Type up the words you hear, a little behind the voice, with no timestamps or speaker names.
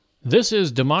This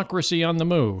is Democracy on the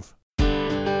Move.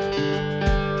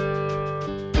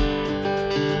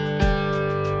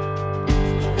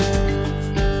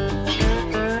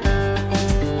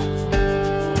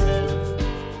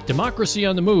 Democracy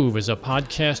on the Move is a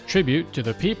podcast tribute to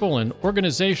the people and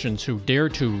organizations who dare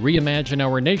to reimagine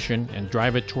our nation and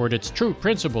drive it toward its true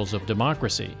principles of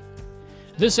democracy.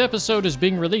 This episode is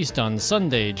being released on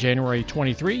Sunday, January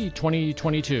 23,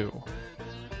 2022.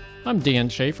 I'm Dan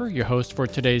Schaefer, your host for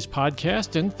today's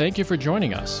podcast, and thank you for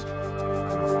joining us.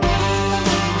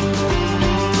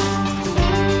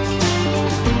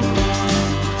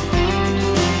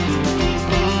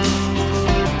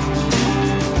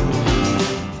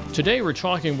 Today we're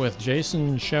talking with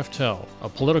Jason Sheftel, a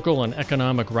political and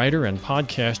economic writer and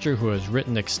podcaster who has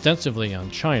written extensively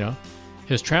on China.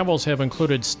 His travels have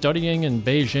included studying in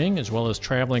Beijing as well as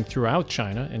traveling throughout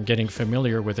China and getting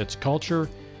familiar with its culture,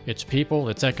 its people,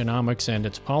 its economics, and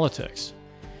its politics.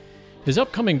 His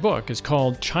upcoming book is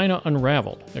called China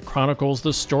Unraveled. It chronicles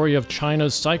the story of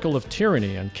China's cycle of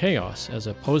tyranny and chaos as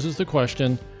it poses the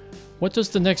question, what does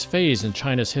the next phase in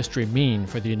China's history mean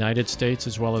for the United States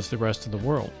as well as the rest of the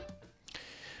world?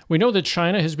 We know that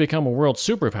China has become a world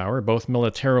superpower, both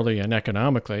militarily and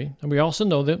economically, and we also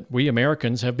know that we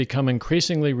Americans have become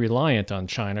increasingly reliant on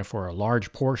China for a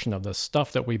large portion of the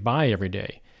stuff that we buy every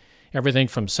day. Everything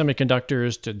from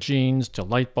semiconductors to jeans to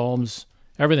light bulbs,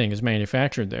 everything is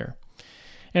manufactured there.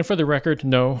 And for the record,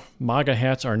 no, MAGA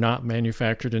hats are not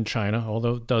manufactured in China,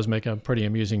 although it does make a pretty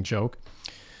amusing joke.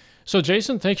 So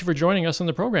Jason, thank you for joining us on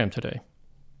the program today.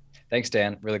 Thanks,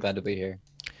 Dan. Really glad to be here.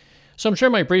 So I'm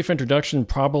sure my brief introduction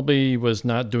probably was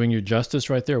not doing you justice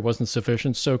right there. It wasn't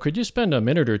sufficient. So could you spend a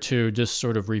minute or two just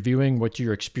sort of reviewing what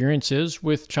your experience is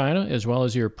with China, as well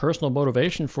as your personal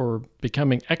motivation for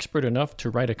becoming expert enough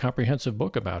to write a comprehensive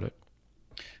book about it?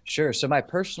 Sure. So my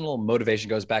personal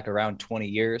motivation goes back around 20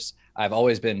 years. I've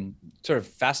always been sort of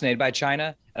fascinated by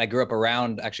China, and I grew up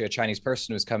around actually a Chinese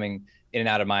person who was coming in and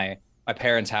out of my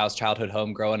parents' house, childhood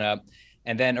home growing up.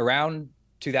 And then around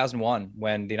 2001,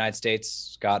 when the United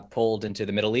States got pulled into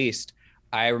the Middle East,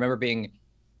 I remember being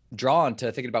drawn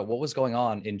to thinking about what was going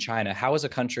on in China. How was a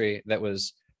country that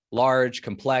was large,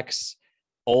 complex,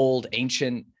 old,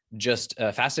 ancient, just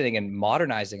fascinating and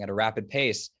modernizing at a rapid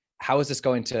pace? How is this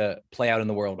going to play out in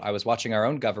the world? I was watching our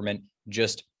own government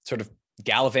just sort of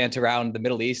gallivant around the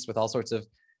Middle East with all sorts of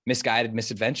misguided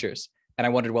misadventures. And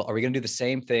I wondered, well, are we going to do the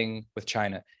same thing with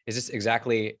China? Is this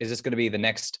going to be the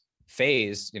next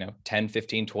phase, 10,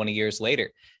 15, 20 years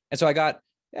later? And so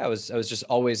I was just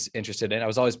always interested in, I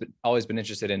was always been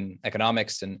interested in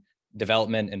economics and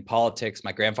development and politics.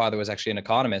 My grandfather was actually an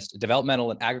economist, a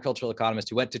developmental and agricultural economist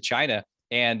who went to China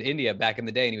and India back in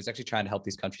the day. And he was actually trying to help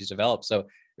these countries develop. So it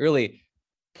really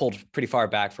pulled pretty far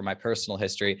back from my personal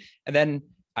history. And then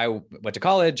I went to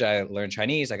college, I learned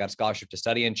Chinese, I got a scholarship to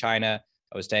study in China.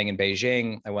 I was staying in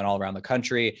Beijing. I went all around the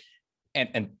country,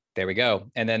 and there we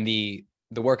go. And then the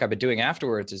work I've been doing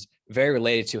afterwards is very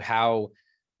related to how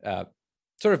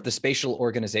sort of the spatial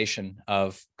organization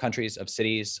of countries, of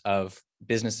cities, of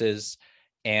businesses.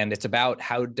 And it's about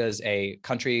how does a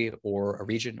country or a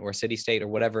region or a city state or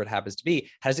whatever it happens to be,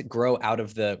 how does it grow out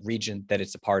of the region that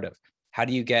it's a part of? How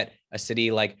do you get a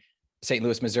city like St.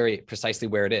 Louis, Missouri, precisely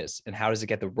where it is? And how does it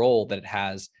get the role that it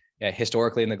has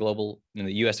historically in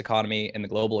the US economy and the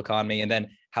global economy? And then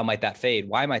how might that fade?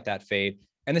 Why might that fade?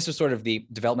 And this was sort of the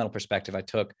developmental perspective I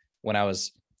took when I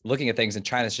was looking at things, and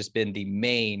China's just been the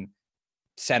main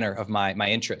center of my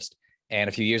interest. And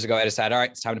a few years ago, I decided, all right,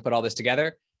 it's time to put all this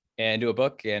together and do a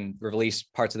book and release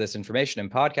parts of this information in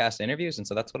podcast interviews. And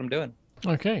so that's what I'm doing.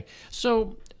 Okay.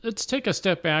 So let's take a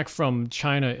step back from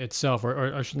China itself,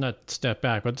 or I should not step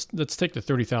back, but let's take the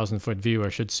 30,000 foot view, I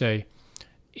should say.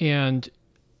 And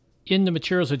in the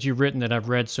materials that you've written that I've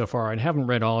read so far, I haven't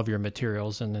read all of your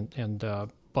materials,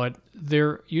 but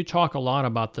there you talk a lot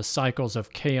about the cycles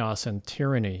of chaos and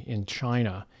tyranny in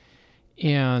China,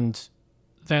 and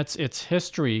that's its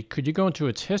history. Could you go into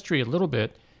its history a little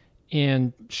bit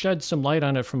and shed some light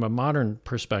on it from a modern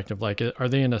perspective? Like, are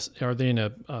they in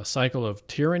a cycle of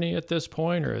tyranny at this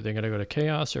point, or are they going to go to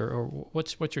chaos, or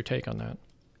what's your take on that?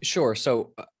 Sure.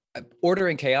 So order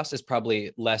and chaos is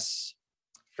probably less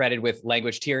fretted with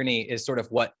language. Tyranny is sort of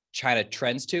what China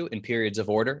trends to in periods of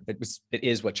order. It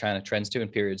is what China trends to in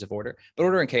periods of order. But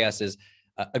order and chaos is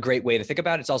a great way to think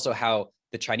about it. It's also how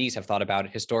the Chinese have thought about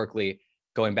it historically,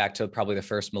 going back to probably the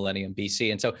first millennium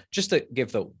BC. And so just to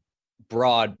give the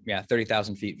broad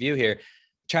 30,000 feet view here,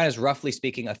 China is roughly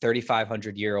speaking a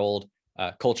 3,500-year-old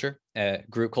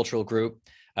cultural group.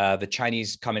 The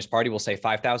Chinese Communist Party will say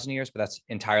 5,000 years, but that's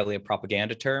entirely a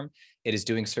propaganda term. It is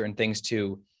doing certain things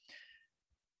to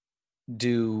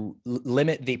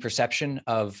limit the perception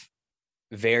of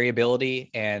variability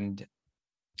and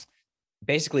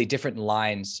basically different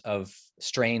lines of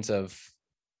strains of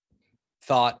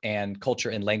thought and culture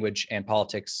and language and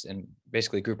politics and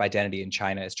basically group identity in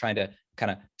China is trying to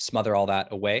kind of smother all that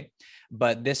away.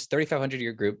 But this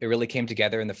 3,500-year group, it really came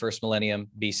together in the first millennium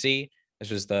BC.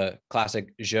 This was the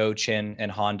classic Zhou, Qin,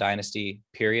 and Han dynasty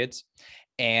periods.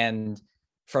 And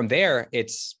from there,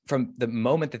 it's from the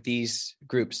moment that these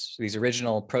groups, these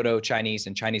original proto-Chinese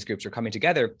and Chinese groups are coming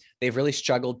together, they've really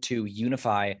struggled to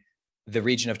unify the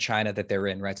region of China that they're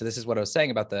in, right? So this is what I was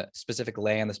saying about the specific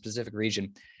land, the specific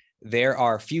region. There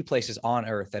are few places on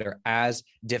earth that are as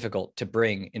difficult to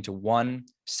bring into one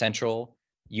central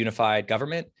unified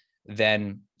government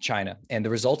than China. And the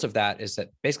result of that is that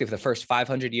basically for the first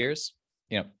 500 years,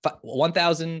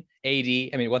 1000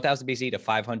 AD, 1000 BC to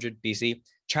 500 BC,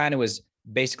 China was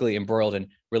basically embroiled in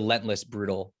relentless,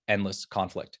 brutal, endless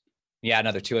conflict. Yeah,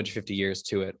 another 250 years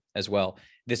to it as well.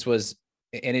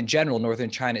 And in general, northern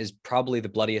China is probably the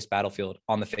bloodiest battlefield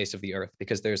on the face of the earth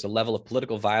because there's a level of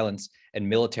political violence and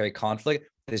military conflict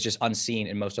that is just unseen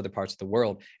in most other parts of the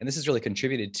world. And this has really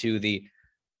contributed to the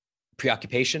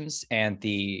preoccupations and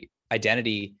the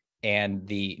identity and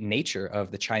the nature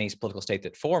of the Chinese political state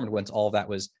that formed once all of that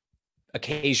was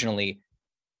occasionally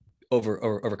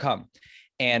overcome.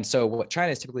 And so what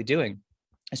China is typically doing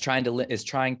is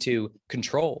trying to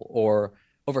control or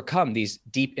overcome these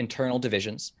deep internal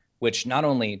divisions, which not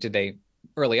only did they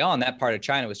early on, that part of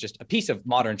China was just a piece of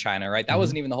modern China, right? That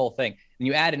wasn't even the whole thing. And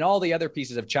you add in all the other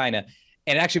pieces of China,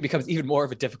 and it actually becomes even more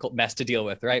of a difficult mess to deal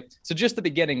with, right? So just the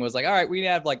beginning was like, all right, we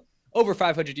have like over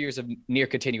 500 years of near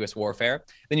continuous warfare.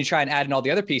 Then you try and add in all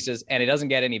the other pieces, and it doesn't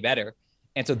get any better.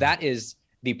 And so that is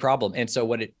the problem. And so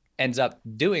what it ends up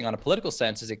doing on a political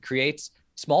sense is it creates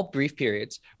small brief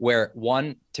periods where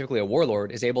typically a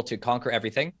warlord, is able to conquer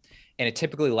everything. And it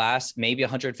typically lasts maybe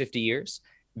 150 years.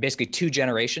 Basically 2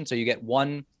 generations. So you get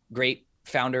one great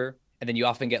founder, and then you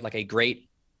often get like a great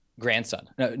grandson,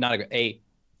 a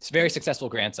very successful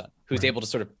grandson who's able to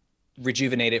sort of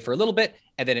rejuvenate it for a little bit,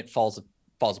 and then it falls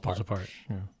apart.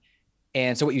 Yeah.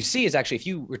 And so what you see is actually, if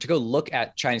you were to go look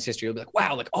at Chinese history, you'll be like,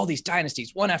 wow, like all these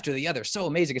dynasties, one after the other, so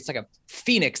amazing. It's like a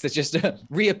phoenix that just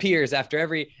reappears after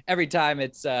every time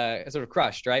it's sort of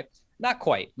crushed, right? Not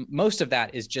quite. Most of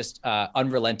that is just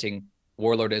unrelenting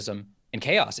warlordism and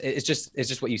chaos. It's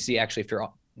just what you see actually if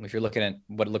you're looking at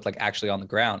what it looked like actually on the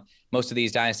ground. Most of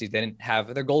these dynasties, they didn't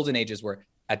have, their golden ages were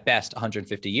at best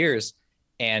 150 years,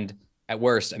 and at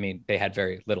worst, they had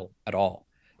very little at all.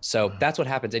 So that's what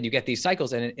happens, and you get these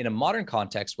cycles. And in a modern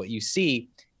context, what you see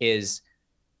is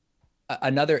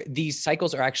these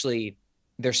cycles are actually,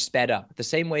 they're sped up the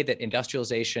same way that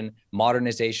industrialization,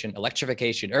 modernization,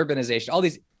 electrification, urbanization, all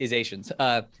these isations,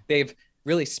 they've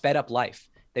really sped up life.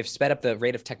 They've sped up the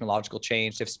rate of technological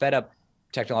change. They've sped up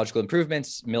technological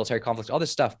improvements, military conflicts, all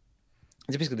this stuff.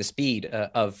 It's basically the speed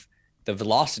of the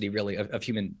velocity, really, of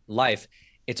human life.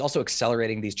 It's also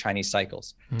accelerating these Chinese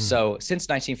cycles. So since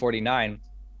 1949,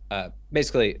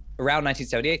 basically around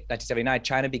 1978, 1979,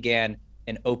 China began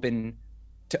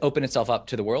to open itself up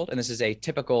to the world. And this is a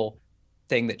typical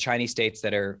thing that Chinese states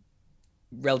that are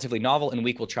relatively novel and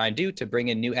weak will try and do, to bring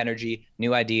in new energy,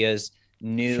 new ideas,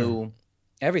 new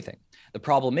everything. The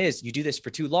problem is, you do this for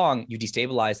too long, you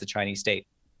destabilize the Chinese state,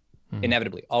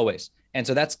 inevitably, always. And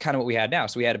so that's kind of what we had now.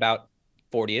 So we had about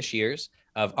 40-ish years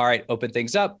of, all right, open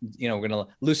things up. We're going to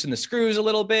loosen the screws a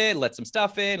little bit, let some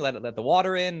stuff in, let the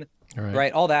water in,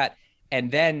 right? All that.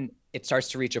 And then it starts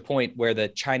to reach a point where the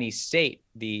Chinese state,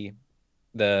 the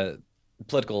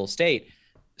political state,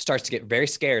 starts to get very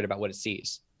scared about what it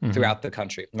sees throughout the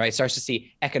country, right? It starts to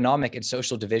see economic and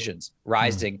social divisions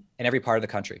rising in every part of the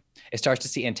country. It starts to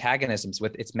see antagonisms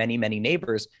with its many, many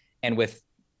neighbors and with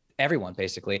everyone,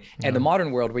 basically. And the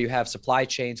modern world, where you have supply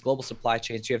chains, global supply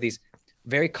chains, you have these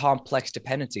very complex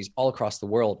dependencies all across the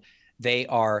world. They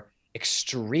are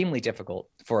extremely difficult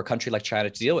for a country like China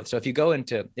to deal with. So if you go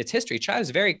into its history, China is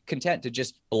very content to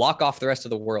just block off the rest of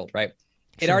the world, right?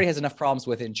 It already has enough problems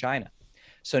within China.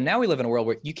 So now we live in a world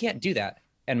where you can't do that.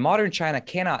 And modern China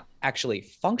cannot actually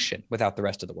function without the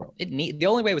rest of the world. The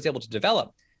only way it was able to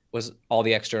develop was all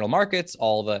the external markets,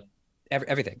 all the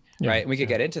everything, right? And we could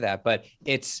get into that, but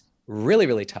it's really,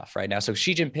 really tough right now. So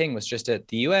Xi Jinping was just at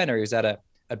the UN, or he was at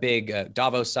a big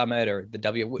Davos summit, or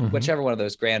the whichever one of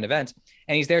those grand events.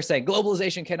 And he's there saying,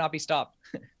 globalization cannot be stopped.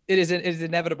 It is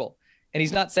inevitable. And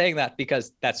he's not saying that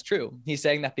because that's true. He's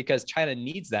saying that because China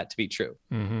needs that to be true.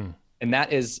 And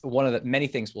that is one of the many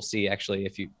things we'll see,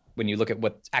 actually, when you look at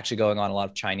what's actually going on in a lot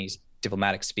of Chinese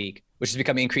diplomatic speak, which is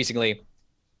becoming increasingly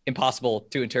impossible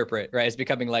to interpret, right? It's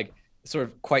becoming like sort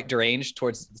of quite deranged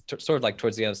towards the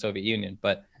end of the Soviet Union,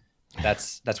 but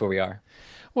that's where we are.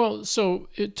 Well, so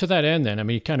to that end, then, I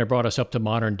mean, you kind of brought us up to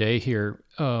modern day here.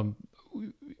 Do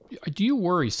you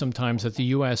worry sometimes that the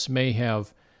U.S. may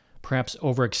have perhaps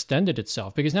overextended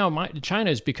itself? Because now China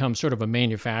has become sort of a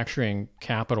manufacturing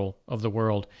capital of the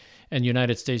world, and the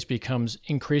United States becomes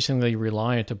increasingly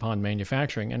reliant upon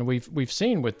manufacturing. And we've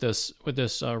seen with this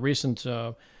recent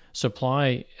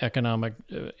supply economic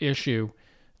issue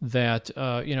that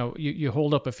you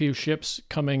hold up a few ships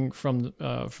coming from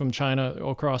China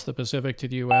across the Pacific to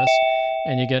the U.S.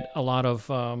 and you get a lot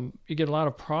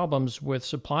of problems with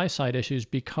supply side issues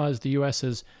because the U.S.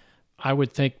 is, I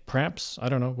would think, perhaps, I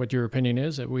don't know what your opinion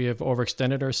is, that we have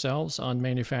overextended ourselves on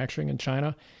manufacturing in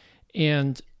China.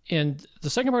 And the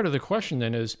second part of the question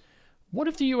then is, what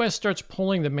if the U.S. starts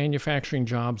pulling the manufacturing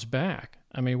jobs back?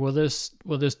 I mean, will this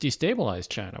destabilize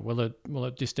China? Will it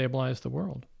destabilize the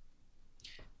world?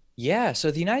 Yeah. So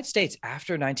the United States,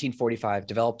 after 1945,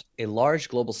 developed a large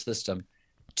global system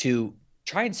to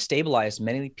try and stabilize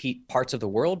many parts of the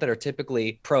world that are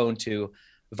typically prone to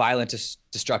violent,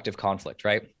 destructive conflict,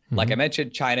 right? Mm-hmm. Like I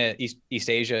mentioned, China, East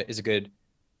Asia is a good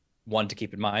one to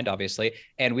keep in mind, obviously.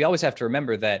 And we always have to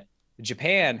remember that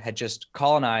Japan had just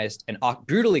colonized and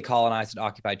brutally colonized and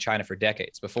occupied China for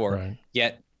decades before. Right.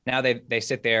 Yet now they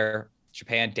sit there,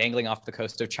 Japan dangling off the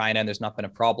coast of China, and there's not been a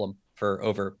problem for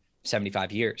over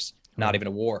 75 years, not even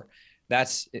a war.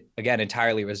 That's, again,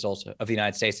 entirely a result of the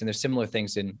United States. And there's similar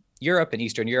things in Europe and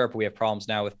Eastern Europe. We have problems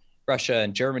now with Russia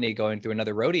and Germany going through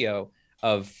another rodeo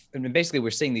and basically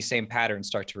we're seeing these same patterns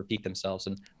start to repeat themselves.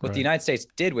 And what the United States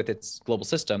did with its global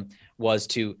system was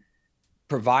to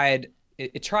provide,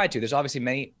 it tried to, there's obviously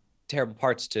many terrible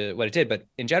parts to what it did, but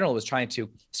in general, it was trying to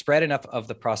spread enough of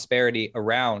the prosperity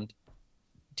around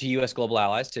to U.S. global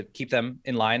allies to keep them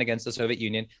in line against the Soviet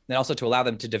Union, and then also to allow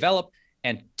them to develop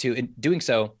and to, in doing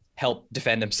so, help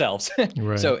defend themselves.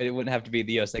 Right. So it wouldn't have to be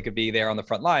the U.S. They could be there on the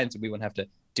front lines, and we wouldn't have to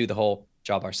do the whole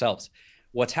job ourselves.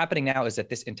 What's happening now is that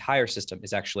this entire system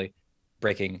is actually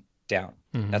breaking down.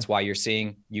 Mm-hmm. That's why you're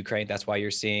seeing Ukraine. That's why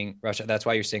you're seeing Russia. That's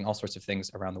why you're seeing all sorts of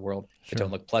things around the world that don't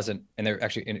look pleasant, and they're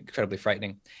actually incredibly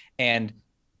frightening. And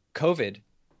COVID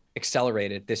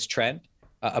accelerated this trend,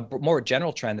 a more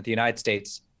general trend that the United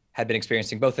States had been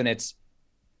experiencing, both in its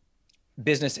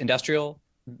business industrial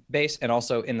base and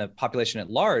also in the population at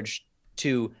large,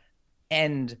 to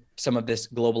end some of this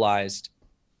globalized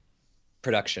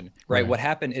production, right? What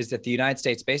happened is that the United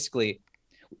States, basically,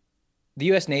 the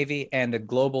US Navy and the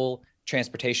global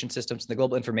transportation systems, the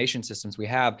global information systems we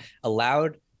have,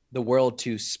 allowed the world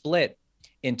to split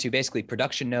into basically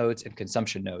production nodes and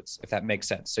consumption nodes, if that makes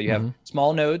sense. So you have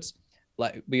small nodes,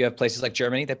 like we have places like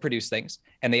Germany that produce things,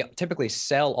 and they typically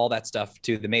sell all that stuff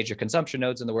to the major consumption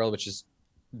nodes in the world, which is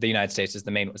the United States is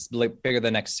the main, it's bigger than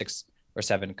the next 6 or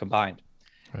 7 combined.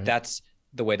 Right. That's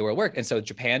the way the world worked. And so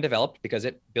Japan developed because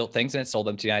it built things and it sold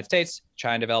them to the United States.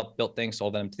 China developed, built things,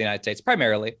 sold them to the United States,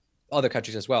 primarily, other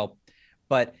countries as well.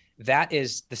 But that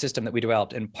is the system that we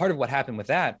developed. And part of what happened with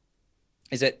that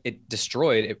is that it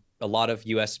destroyed a lot of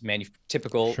US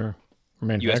typical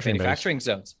US manufacturing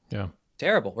zones. Yeah.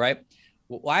 Terrible, right?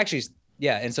 Well, actually,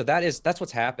 yeah. And so that's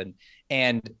what's happened.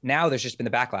 And now there's just been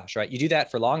the backlash, right? You do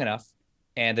that for long enough.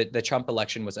 And the Trump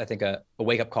election was, I think, a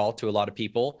wake-up call to a lot of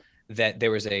people that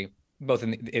there was it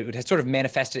had sort of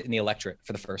manifested in the electorate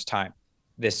for the first time,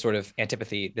 this sort of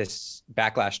antipathy, this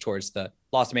backlash towards the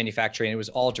loss of manufacturing. It was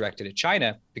all directed at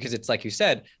China because it's, like you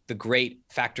said, the great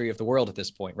factory of the world at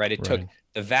this point, right? It took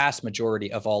the vast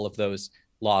majority of all of those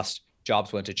lost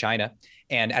jobs went to China.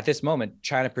 And at this moment,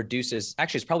 China produces,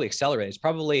 actually it's probably accelerated. It's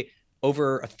probably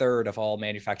over a third of all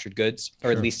manufactured goods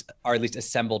are at least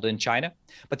assembled in China.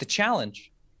 But the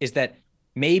challenge is that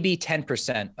maybe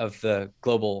 10% of the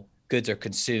global goods are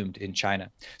consumed in China.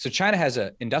 So China has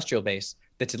an industrial base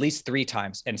that's at least 3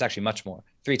 times, and it's actually much more,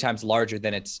 3 times larger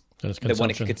than the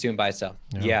one it can consume by itself.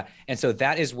 Yeah. And so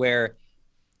that is where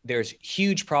there's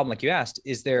huge problem. Like you asked,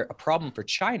 is there a problem for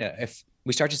China if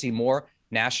we start to see more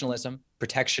nationalism,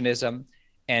 protectionism,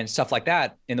 and stuff like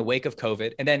that in the wake of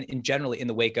COVID, and then in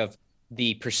the wake of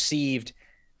the perceived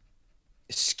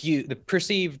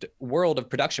world of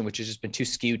production, which has just been too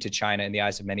skewed to China in the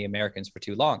eyes of many Americans for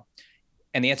too long?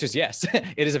 And the answer is yes.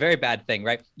 It is a very bad thing,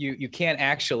 right? You can't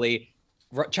actually,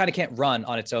 China can't run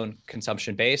on its own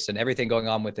consumption base, and everything going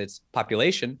on with its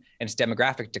population and its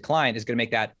demographic decline is going to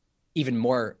make that even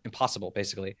more impossible,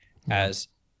 basically, as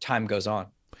time goes on.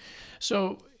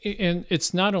 So, and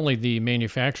it's not only the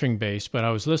manufacturing base, but I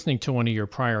was listening to one of your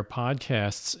prior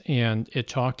podcasts, and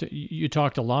you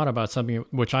talked a lot about something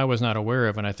which I was not aware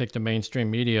of, and I think the mainstream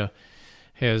media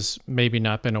has maybe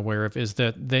not been aware of is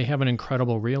that they have an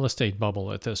incredible real estate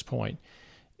bubble at this point.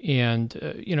 And,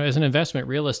 as an investment,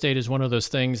 real estate is one of those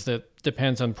things that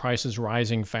depends on prices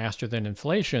rising faster than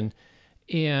inflation.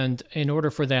 And in order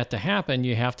for that to happen,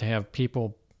 you have to have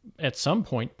people at some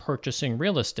point purchasing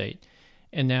real estate.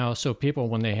 And now, so people,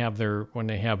 when they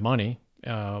have money,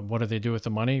 what do they do with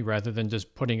the money? Rather than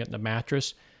just putting it in the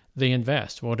mattress, they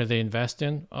invest. What do they invest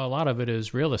in? A lot of it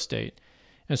is real estate.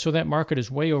 And so that market is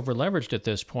way over leveraged at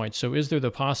this point. So is there the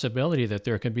possibility that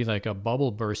there could be like a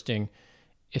bubble bursting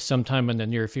sometime in the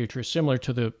near future, similar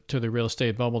to the real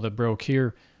estate bubble that broke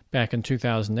here back in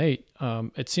 2008?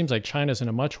 It seems like China's in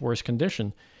a much worse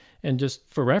condition. And just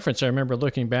for reference, I remember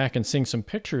looking back and seeing some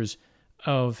pictures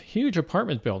of huge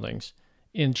apartment buildings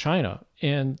in China,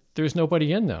 and there's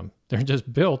nobody in them. They're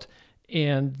just built,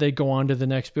 and they go on to the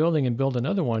next building and build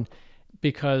another one,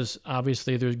 because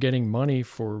obviously they're getting money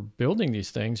for building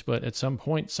these things, but at some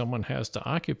point someone has to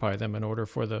occupy them in order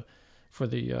for the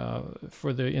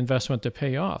investment to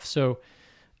pay off. So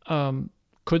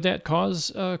could that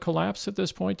cause a collapse at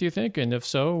this point, do you think? And if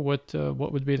so, what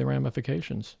would be the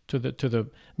ramifications to the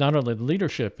not only the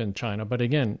leadership in China, but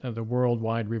again, the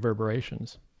worldwide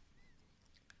reverberations?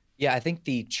 Yeah, I think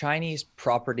the Chinese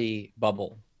property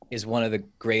bubble is one of the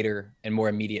greater and more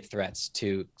immediate threats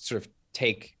to sort of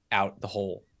take out the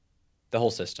whole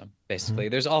system. Basically,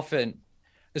 Mm-hmm.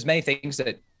 there's many things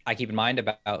that I keep in mind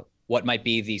about what might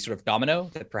be the sort of domino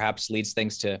that perhaps leads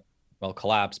things to, well,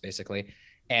 collapse, basically.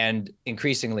 And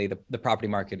increasingly, the property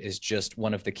market is just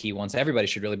one of the key ones that everybody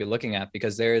should really be looking at,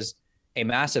 because there's a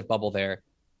massive bubble there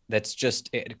that's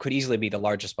it could easily be the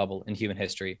largest bubble in human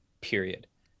history, period.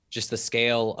 Just the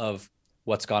scale of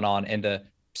what's gone on and the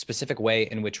specific way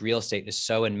in which real estate is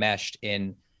so enmeshed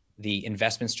in the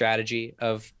investment strategy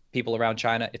of people around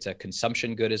China. It's a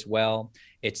consumption good as well.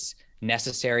 It's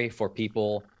necessary for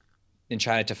people in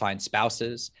China to find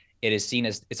spouses. It is seen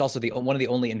as, it's also one of the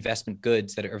only investment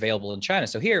goods that are available in China.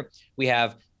 So here we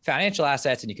have financial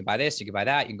assets, and you can buy this, you can buy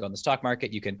that, you can go in the stock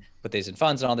market, you can put these in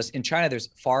funds and all this. In China, there's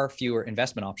far fewer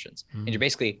investment options, and you're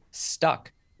basically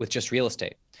stuck with just real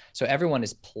estate. So everyone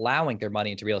is plowing their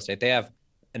money into real estate. They have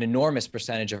an enormous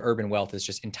percentage of urban wealth is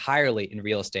just entirely in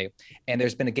real estate. And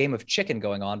there's been a game of chicken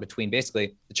going on between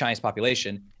basically the Chinese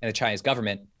population and the Chinese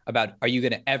government about, are you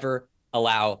going to ever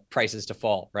allow prices to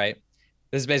fall, right?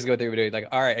 This is basically what they were doing. Like,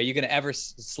 all right, are you going to ever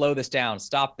slow this down,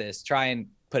 stop this, try and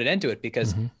put an end to it?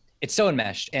 Because it's so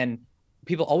enmeshed. And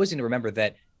people always need to remember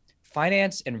that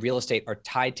finance and real estate are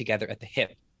tied together at the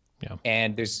hip. Yeah.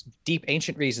 And there's deep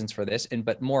ancient reasons for this,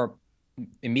 but more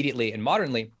immediately and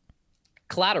modernly,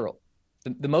 collateral.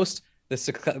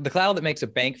 The collateral that makes a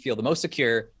bank feel the most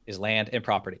secure is land and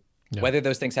property. Yeah. Whether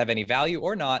those things have any value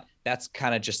or not, that's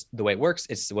kind of just the way it works.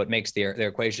 It's what makes their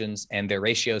equations and their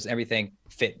ratios and everything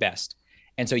fit best.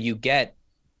 And so you get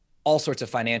all sorts of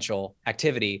financial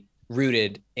activity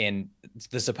rooted in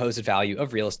the supposed value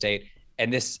of real estate.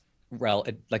 And this, well,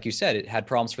 like you said, it had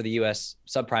problems for the US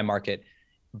subprime market,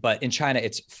 but in China,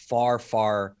 it's far,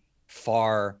 far,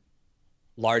 far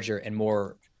larger and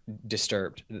more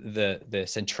disturbed. The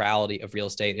centrality of real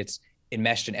estate, it's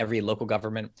enmeshed in every local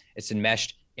government. It's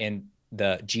enmeshed in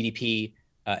the GDP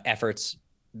efforts,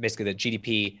 basically the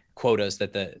GDP quotas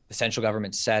that the central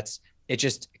government sets. It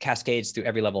just cascades through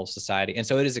every level of society. And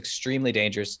so it is extremely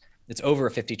dangerous. It's over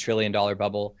a $50 trillion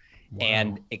bubble. Wow.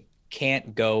 And it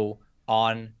can't go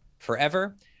on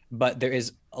forever, but there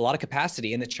is a lot of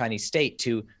capacity in the Chinese state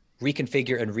to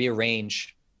reconfigure and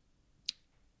rearrange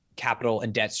capital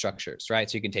and debt structures, right?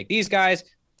 So you can take these guys,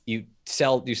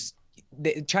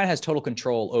 China has total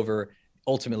control over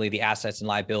ultimately the assets and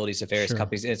liabilities of various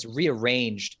companies, and it's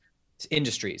rearranged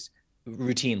industries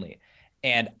routinely.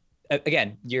 And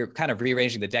again, you're kind of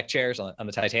rearranging the deck chairs on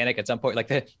the Titanic at some point. Like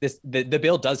the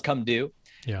bill does come due,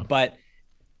 but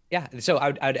yeah. So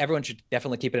everyone should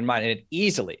definitely keep it in mind, and it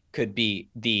easily could be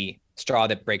the straw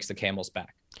that breaks the camel's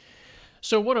back.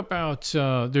 So what about,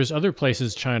 there's other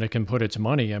places China can put its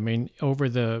money. I mean,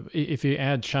 if you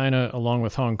add China along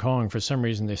with Hong Kong, for some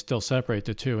reason they still separate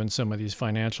the two in some of these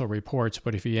financial reports,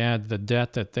 but if you add the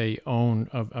debt that they own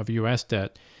of U.S.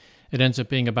 debt, it ends up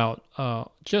being about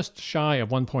just shy of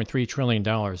 $1.3 trillion.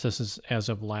 This is as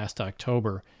of last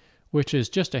October, which is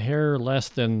just a hair less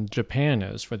than Japan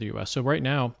is for the U.S. So right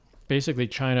now, basically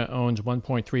China owns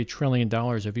 $1.3 trillion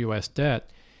of U.S.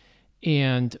 debt,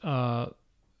 and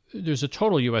there's a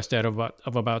total U.S. debt of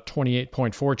about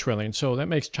 $28.4 trillion. So that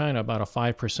makes China about a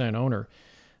 5% owner.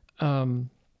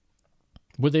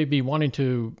 Would they be wanting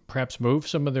to perhaps move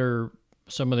some of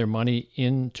their money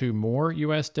into more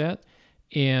U.S. debt?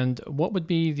 And what would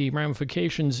be the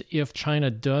ramifications if China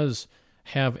does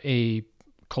have a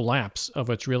collapse of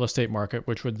its real estate market,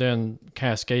 which would then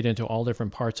cascade into all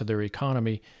different parts of their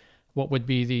economy, what would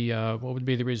be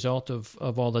the result of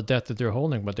all the debt that they're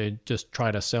holding? Would they just try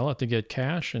to sell it to get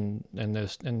cash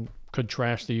and could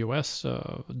trash the U.S.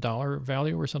 Dollar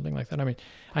value or something like that? I mean,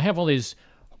 I have all these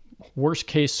worst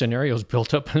case scenarios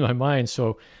built up in my mind,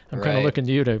 so I'm kind of looking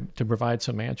to you to provide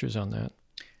some answers on that.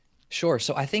 Sure.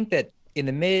 So I think that in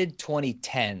the mid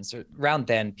 2010s, or around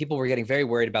then, people were getting very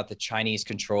worried about the Chinese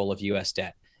control of U.S.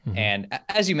 debt. Mm-hmm. And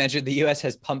as you mentioned, the U.S.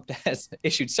 has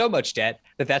issued so much debt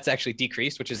that's actually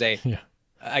decreased, which is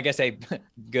I guess a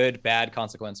good, bad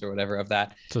consequence or whatever of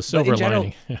that. It's a silver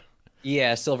lining.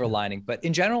 Yeah, silver lining. But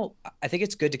in general, I think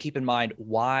it's good to keep in mind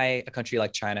why a country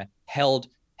like China holds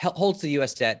the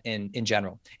U.S. debt in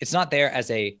general. It's not there as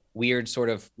a weird sort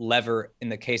of lever in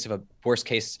the case of a worst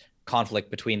case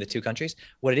conflict between the two countries.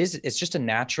 What it is, it's just a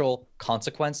natural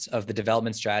consequence of the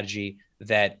development strategy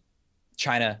that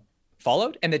China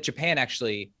followed and that Japan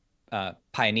actually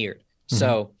pioneered. Mm-hmm.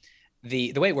 So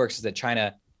the way it works is that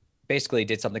China basically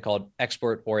did something called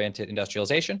export-oriented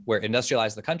industrialization, where it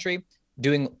industrialized the country,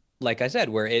 doing, like I said,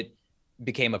 where it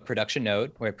became a production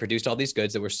node, where it produced all these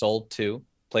goods that were sold to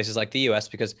places like the US,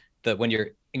 because when you're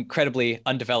incredibly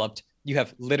undeveloped, you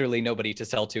have literally nobody to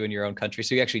sell to in your own country.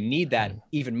 So you actually need that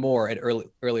even more at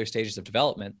earlier stages of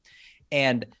development.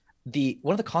 And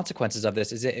one of the consequences of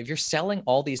this is that if you're selling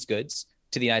all these goods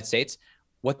to the United States,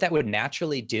 what that would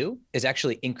naturally do is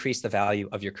actually increase the value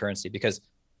of your currency, because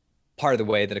part of the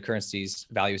way that a currency's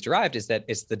value is derived is that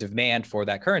it's the demand for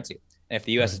that currency. And if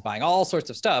the US is buying all sorts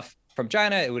of stuff from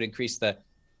China, it would increase the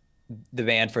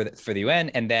demand for the yuan,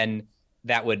 and then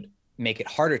that would make it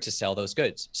harder to sell those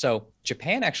goods. So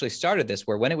Japan actually started this,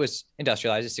 where when it was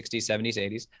industrialized, the 60s, 70s,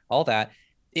 80s, all that,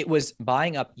 it was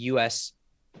buying up US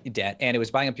debt and it was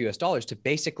buying up US dollars to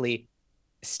basically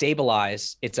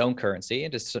stabilize its own currency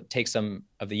and to take some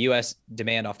of the US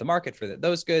demand off the market for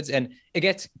those goods. And it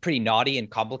gets pretty naughty and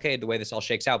complicated the way this all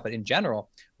shakes out. But in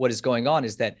general, what is going on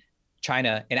is that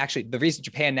China, and actually the reason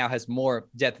Japan now has more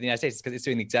debt than the United States is because it's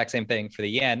doing the exact same thing for the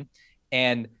yen.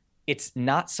 And it's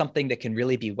not something that can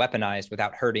really be weaponized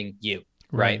without hurting you,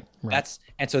 right? That's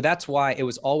why it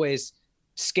was always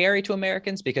scary to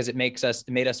Americans, because it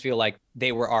made us feel like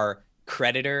they were our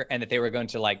creditor and that they were going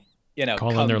to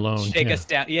call on their loan, shake us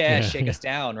down, shake us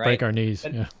down, right? Break our knees,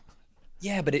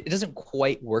 but it doesn't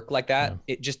quite work like that.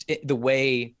 The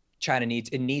way China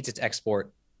needs its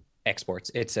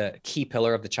exports. It's a key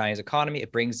pillar of the Chinese economy.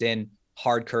 It brings in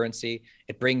hard currency.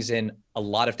 It brings in a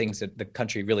lot of things that the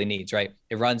country really needs, right?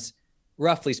 It runs,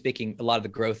 roughly speaking, a lot of the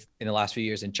growth in the last few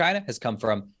years in China has come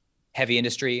from heavy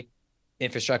industry,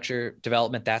 infrastructure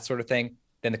development, that sort of thing,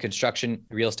 then the construction,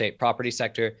 real estate, property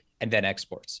sector, and then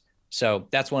exports. So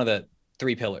that's one of the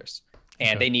three pillars,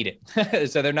 and they need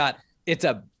it. So it's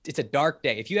a dark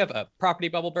day. If you have a property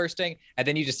bubble bursting and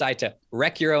then you decide to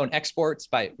wreck your own exports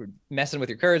by messing with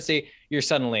your currency, you're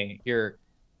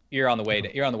on the way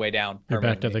down. You're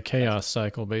back to the chaos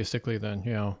cycle, basically, then,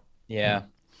 Yeah.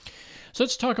 So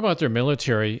let's talk about their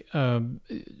military.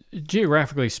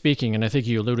 Geographically speaking, and I think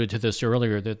you alluded to this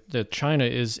earlier, that China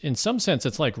is, in some sense,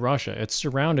 it's like Russia. It's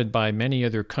surrounded by many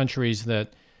other countries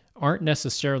that aren't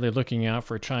necessarily looking out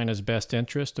for China's best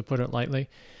interest, to put it lightly.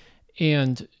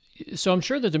 And so I'm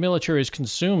sure that the military is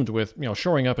consumed with,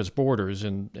 shoring up its borders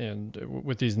and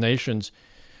with these nations.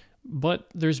 But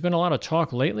there's been a lot of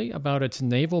talk lately about its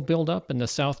naval buildup in the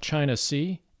South China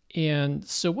Sea. And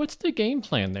so what's the game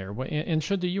plan there? And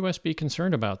should the U.S. be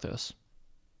concerned about this?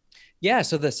 Yeah,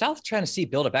 so the South China Sea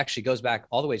buildup actually goes back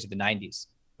all the way to the 90s,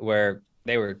 where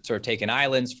they were sort of taking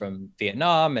islands from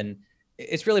Vietnam. And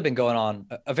it's really been going on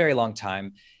a very long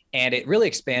time. And it really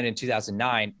expanded in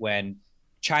 2009 when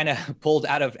China pulled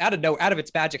out of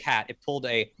its magic hat. It pulled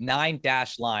a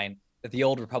 9-dash line that the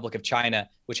old Republic of China,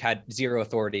 which had zero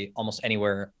authority almost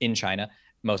anywhere in China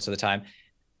most of the time,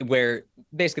 where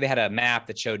basically they had a map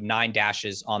that showed 9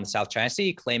 dashes on the South China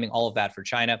Sea, claiming all of that for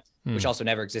China, which also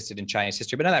never existed in Chinese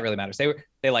history. But none of that really matters.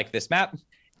 They liked this map,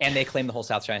 and they claimed the whole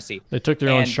South China Sea. They took their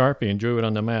own Sharpie and drew it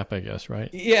on the map, I guess, right?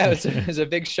 Yeah, it was a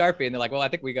big Sharpie, and they're like, well, I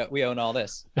think we own all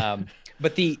this.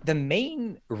 But the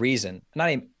main reason,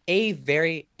 not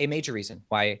a major reason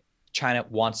why China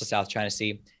wants the South China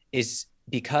Sea is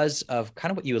because of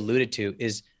kind of what you alluded to,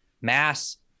 is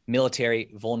mass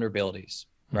military vulnerabilities,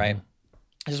 right?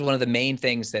 This is one of the main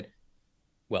things that,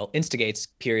 instigates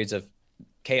periods of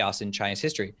chaos in China's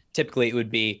history. Typically, it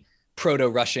would be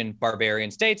proto-Russian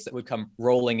barbarian states that would come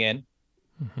rolling in.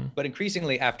 But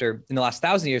increasingly in the last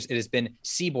 1,000 years, it has been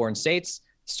seaborne states,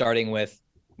 starting with,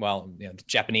 the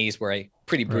Japanese were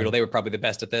pretty brutal. Right. They were probably the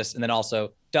best at this. And then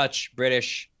also Dutch,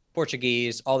 British,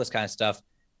 Portuguese, all this kind of stuff.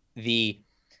 The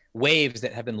waves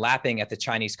that have been lapping at the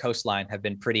Chinese coastline have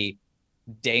been pretty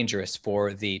dangerous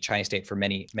for the Chinese state for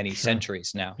many, many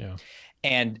centuries now. Yeah.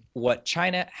 And what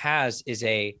China has is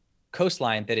a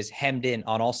coastline that is hemmed in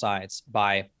on all sides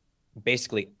by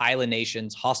basically island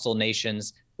nations, hostile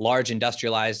nations, large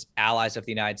industrialized allies of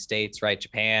the United States, right?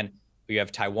 Japan, you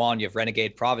have Taiwan, you have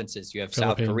renegade provinces, you have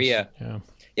South Korea. Yeah.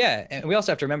 Yeah. And we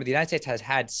also have to remember the United States has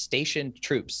had stationed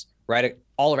troops, right,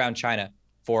 all around China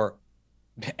for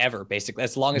ever, basically,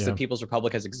 as long as the People's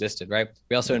Republic has existed, right?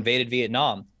 We also invaded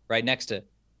Vietnam right next to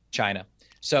China.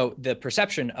 So the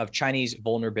perception of Chinese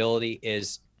vulnerability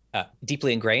is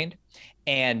deeply ingrained.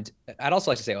 And I'd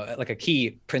also like to say, like, a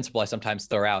key principle I sometimes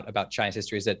throw out about China's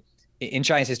history is that in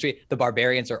China's history, the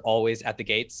barbarians are always at the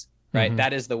gates, right? Mm-hmm.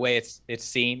 That is the way it's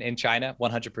seen in China,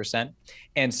 100%.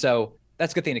 And so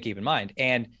that's a good thing to keep in mind.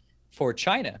 And for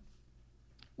China,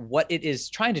 what it is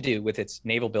trying to do with its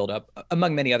naval buildup,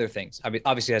 among many other things, I mean,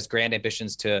 obviously it has grand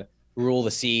ambitions to rule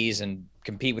the seas and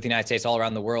compete with the United States all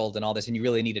around the world and all this. And you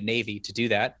really need a navy to do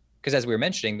that. Because as we were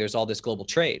mentioning, there's all this global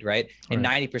trade, right? And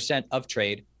 90% of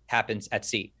trade happens at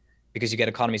sea because you get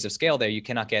economies of scale there. You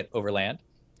cannot get overland.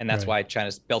 And that's why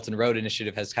China's Belt and Road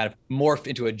Initiative has kind of morphed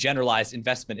into a generalized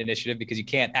investment initiative, because you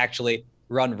can't actually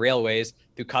run railways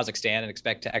through Kazakhstan and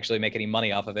expect to actually make any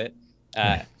money off of it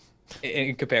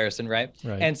in comparison, right?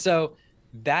 And so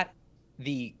that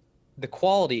the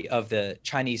quality of the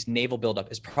Chinese naval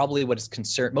buildup is probably what is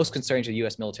most concerning to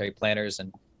U.S. military planners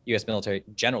and U.S. military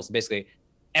generals, basically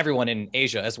everyone in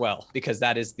Asia as well, because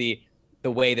that is the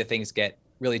way that things get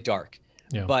really dark.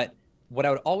 But what I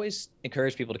would always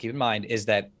encourage people to keep in mind is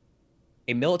that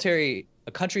a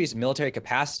country's military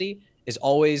capacity is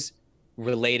always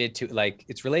related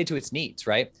to its needs,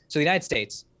 right? So the United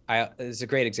States is a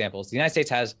great example. So the United States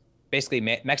has basically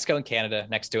Mexico and Canada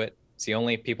next to it. It's the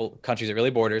only countries that really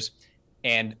borders.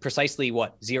 And precisely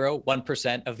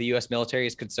 1% of the U.S. military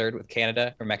is concerned with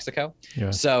Canada or Mexico.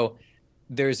 So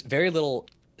there's very little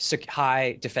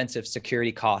high defensive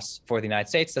security costs for the United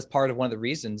States. That's part of one of the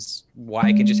reasons why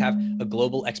it can just have a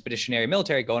global expeditionary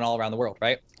military going all around the world,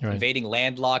 right? Invading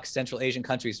landlocked Central Asian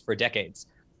countries for decades,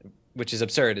 which is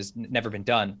absurd, has never been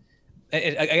done.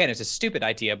 Again, it's a stupid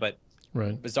idea, but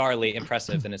bizarrely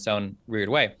impressive in its own weird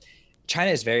way.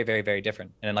 China is very, very, very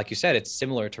different. And like you said, it's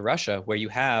similar to Russia, where you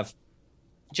have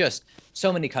just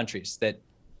so many countries that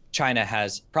China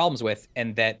has problems with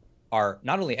and that are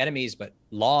not only enemies, but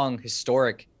long,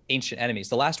 historic, ancient enemies.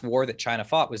 The last war that China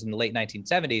fought was in the late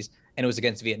 1970s, and it was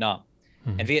against Vietnam.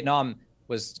 And Vietnam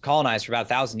was colonized for about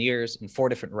 1,000 years in 4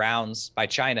 different rounds by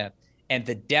China. And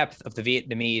the depth of the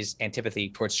Vietnamese antipathy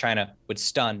towards China would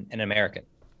stun an American,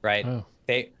 right?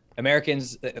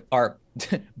 Americans are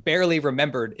barely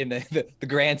remembered in the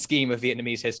grand scheme of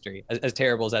Vietnamese history, as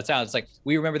terrible as that sounds. It's like,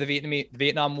 we remember the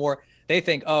Vietnam War. They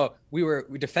think, we were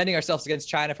defending ourselves against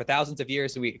China for thousands of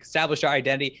years, so we established our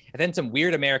identity. And then some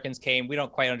weird Americans came. We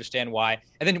don't quite understand why.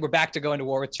 And then we're back to going to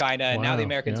war with China. And now the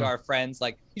Americans are our friends.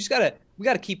 Like, we got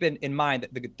to keep in mind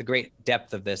the great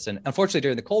depth of this. And unfortunately,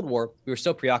 during the Cold War, we were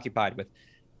so preoccupied with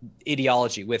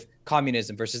ideology, with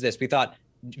communism versus this. We thought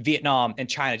Vietnam and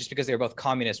China, just because they were both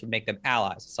communists, would make them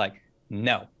allies. It's like,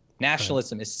 no,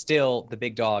 nationalism is still the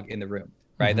big dog in the room,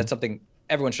 right? That's something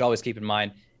everyone should always keep in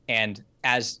mind. And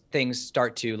as things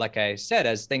start to, like I said,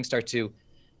 as things start to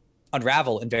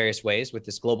unravel in various ways with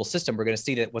this global system, we're going to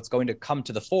see that what's going to come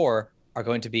to the fore are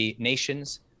going to be nation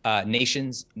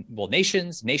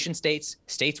states,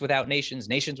 states without nations,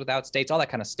 nations without states, all that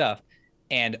kind of stuff,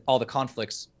 and all the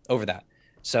conflicts over that.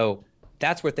 So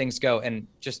that's where things go. And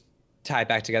just tie it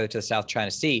back together to the South China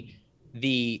Sea,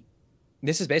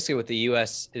 this is basically what the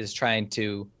U.S. is trying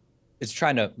to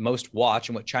most watch,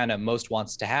 and what China most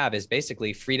wants to have is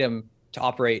basically freedom to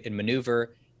operate and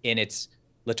maneuver in its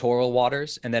littoral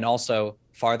waters, and then also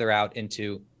farther out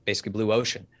into basically blue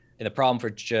ocean. And the problem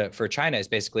for China is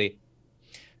basically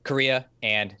Korea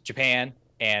and Japan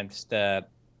and the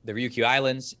Ryukyu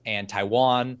Islands and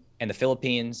Taiwan and the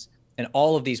Philippines and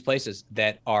all of these places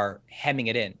that are hemming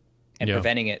it in and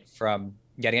preventing it from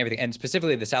getting everything. And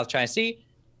specifically the South China Sea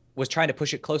was trying to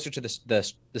push it closer to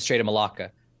the Strait of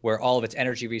Malacca, where all of its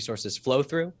energy resources flow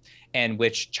through, and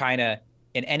which China,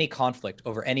 in any conflict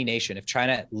over any nation, if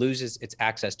China loses its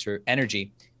access to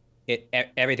energy,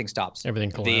 everything stops. Everything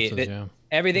collapses,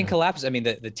 Everything collapses. I mean,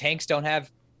 the tanks don't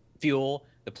have fuel.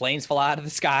 The planes fall out of the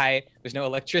sky. There's no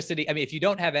electricity. I mean, if you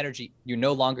don't have energy, you're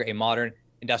no longer a modern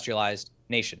industrialized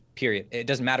nation, period. It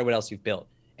doesn't matter what else you've built.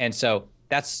 And so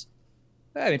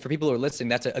for people who are listening,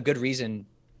 that's a good reason.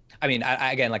 I mean,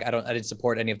 I didn't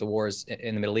support any of the wars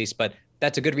in the Middle East, but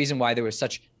that's a good reason why there was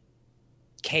such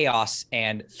chaos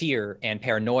and fear and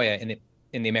paranoia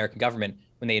in the American government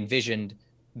when they envisioned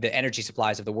the energy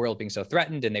supplies of the world being so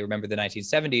threatened, and they remember the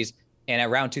 1970s. And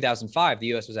around 2005, the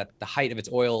U.S. was at the height of its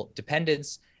oil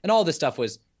dependence, and all this stuff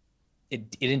was,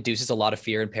 it induces a lot of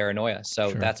fear and paranoia.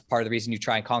 So that's part of the reason you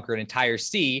try and conquer an entire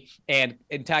sea and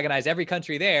antagonize every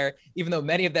country there, even though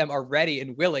many of them are ready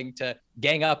and willing to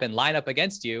gang up and line up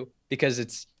against you, because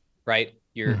it's right.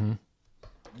 You're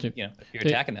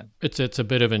attacking them. It's a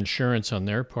bit of insurance on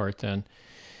their part then.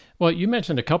 Well, you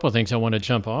mentioned a couple of things I want to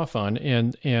jump off on,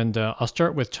 and I'll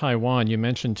start with Taiwan. You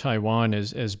mentioned Taiwan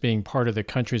as being part of the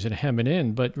countries that hem it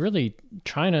in, but really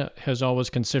China has always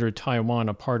considered Taiwan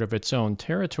a part of its own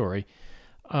territory,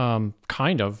 from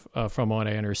what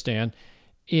I understand.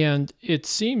 And it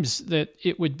seems that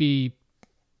it would be,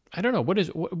 I don't know, what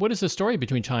is the story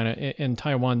between China and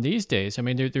Taiwan these days? I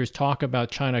mean, there's talk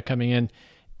about China coming in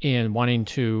and wanting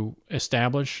to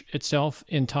establish itself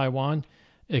in Taiwan.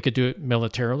 It could do it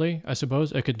militarily, I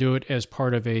suppose. It could do it as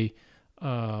part of a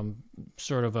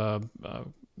sort of a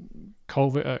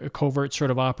covert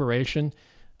sort of operation,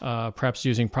 perhaps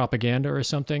using propaganda or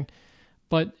something.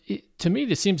 But to me,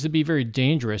 this seems to be very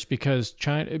dangerous because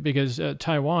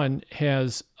Taiwan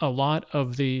has a lot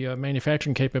of the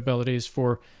manufacturing capabilities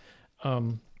for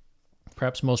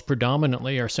perhaps most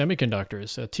predominantly are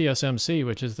semiconductors. TSMC,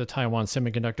 which is the Taiwan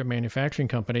Semiconductor Manufacturing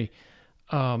Company.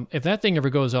 If that thing ever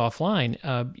goes offline,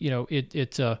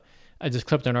 I just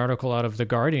clipped an article out of The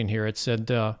Guardian here. It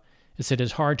said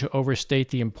it's hard to overstate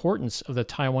the importance of the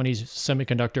Taiwanese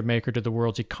semiconductor maker to the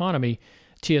world's economy.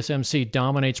 TSMC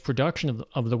dominates production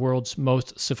of the world's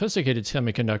most sophisticated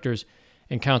semiconductors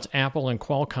and counts Apple and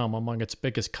Qualcomm among its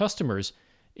biggest customers.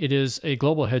 It is a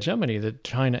global hegemony that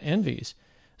China envies.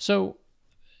 So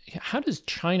how does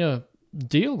China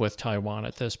deal with Taiwan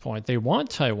at this point? They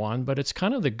want Taiwan, but it's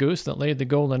kind of the goose that laid the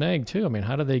golden egg too. I mean,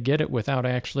 how do they get it without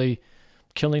actually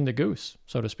killing the goose,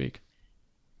 so to speak?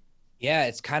 Yeah,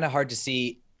 it's kind of hard to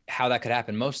see how that could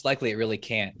happen. Most likely it really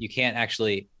can't. You can't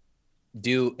actually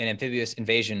do an amphibious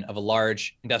invasion of a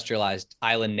large industrialized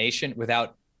island nation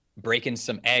without breaking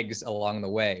some eggs along the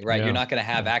way, right? Yeah. You're not going to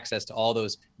have access to all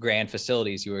those grand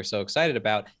facilities you were so excited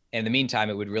about. And in the meantime,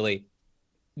 it would really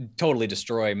totally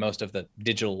destroy most of the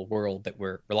digital world that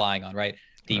we're relying on, right?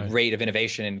 The rate of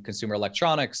innovation in consumer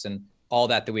electronics and all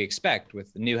that we expect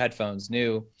with new headphones,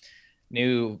 new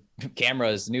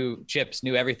cameras, new chips,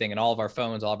 new everything, and all of our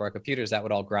phones, all of our computers, that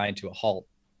would all grind to a halt.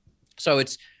 So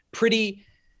it's pretty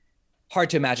hard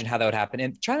to imagine how that would happen.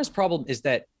 And China's problem is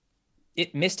that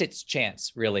it missed its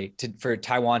chance, really, for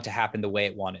Taiwan to happen the way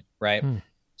it wanted, right?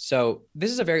 So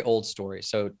this is a very old story.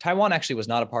 So Taiwan actually was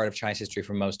not a part of Chinese history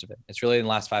for most of it. It's really in the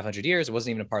last 500 years. It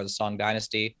wasn't even a part of the Song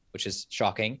dynasty, which is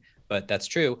shocking, but that's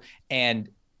true. And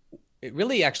it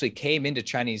really actually came into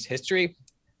Chinese history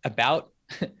about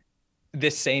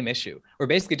this same issue, where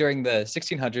basically during the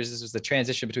 1600s, this was the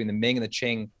transition between the Ming and the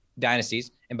Qing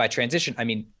dynasties. And by transition, I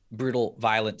mean brutal,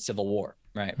 violent civil war,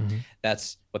 right? Mm-hmm.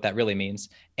 That's what that really means.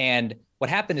 And what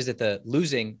happened is that the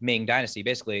losing Ming dynasty,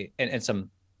 basically, and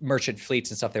some merchant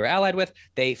fleets and stuff they were allied with,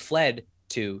 they fled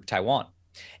to Taiwan.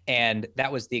 And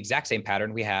that was the exact same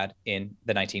pattern we had in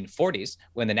the 1940s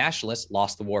when the nationalists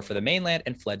lost the war for the mainland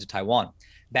and fled to Taiwan.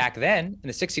 Back then, in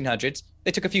the 1600s,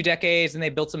 they took a few decades and they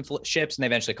built some ships and they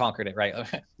eventually conquered it, right?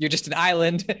 You're just an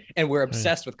island and we're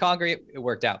obsessed with conquering it. It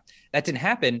worked out. That didn't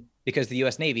happen because the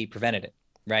US Navy prevented it,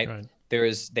 right?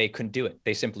 They couldn't do it.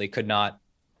 They simply could not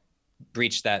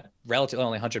breach that relatively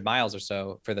only 100 miles or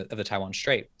so of the Taiwan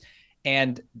Strait.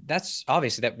 And that's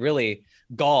obviously, that really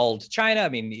galled China. I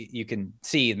mean, you can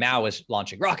see Mao was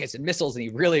launching rockets and missiles and he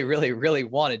really, really, really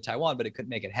wanted Taiwan, but it couldn't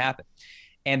make it happen.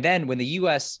 And then when the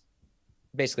US,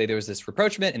 basically there was this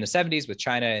rapprochement in the 70s with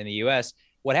China and the US,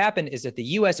 what happened is that the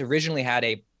US originally had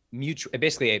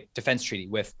basically a defense treaty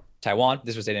with Taiwan.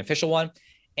 This was an official one.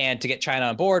 And to get China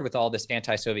on board with all this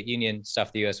anti-Soviet Union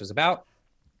stuff the US was about,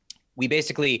 we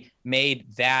basically made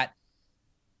that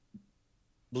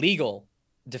legal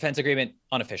defense agreement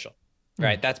unofficial,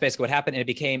 right? That's basically what happened. And it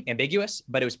became ambiguous,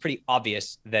 but it was pretty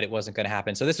obvious that it wasn't going to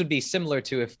happen. So this would be similar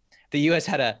to if the US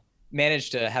had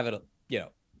managed to have it,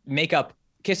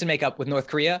 kiss and make up with North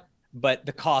Korea, but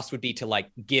the cost would be to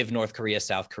give North Korea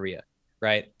South Korea,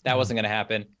 right? That wasn't going to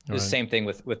happen. It was the same thing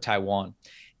with Taiwan.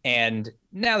 And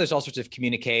now there's all sorts of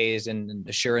communiques and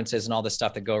assurances and all this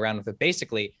stuff that go around with it.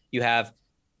 Basically, you have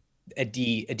a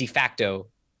de facto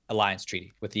alliance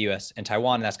treaty with the US and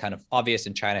Taiwan, and that's kind of obvious,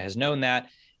 and China has known that.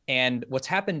 And what's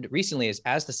happened recently is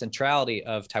as the centrality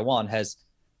of Taiwan has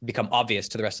become obvious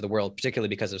to the rest of the world, particularly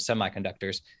because of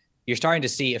semiconductors, you're starting to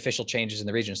see official changes in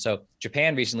the region. So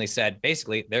Japan recently said,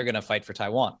 basically, they're going to fight for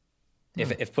Taiwan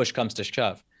if push comes to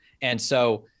shove. And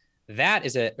so that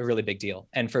is a really big deal.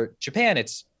 And for Japan,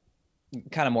 it's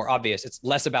kind of more obvious. It's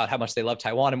less about how much they love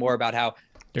Taiwan and more about how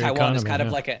Their Taiwan is economy, kind of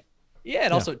yeah. like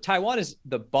and also Taiwan is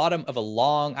the bottom of a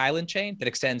long island chain that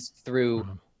extends through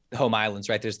the home islands,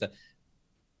 right? There's the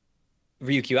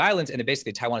Ryukyu Islands, and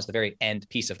basically Taiwan is the very end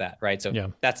piece of that, right?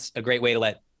 So that's a great way to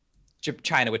let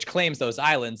China, which claims those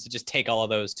islands, to just take all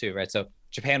of those too, right? So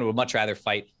Japan would much rather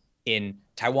fight in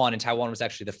Taiwan, and Taiwan was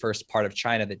actually the first part of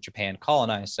China that Japan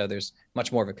colonized. So there's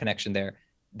much more of a connection there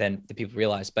than the people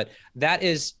realize. But that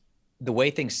is the way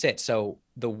things sit. So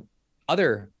the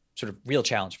other sort of real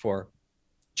challenge for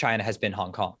China has been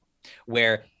Hong Kong,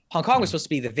 where Hong Kong was supposed to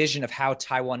be the vision of how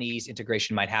Taiwanese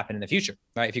integration might happen in the future,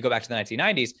 right? If you go back to the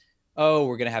 1990s,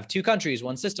 we're going to have two countries,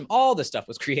 one system. All this stuff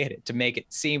was created to make it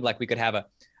seem like we could have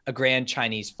a grand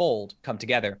Chinese fold come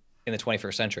together in the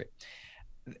 21st century.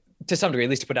 To some degree, at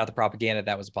least to put out the propaganda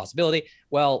that was a possibility.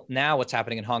 Well, now what's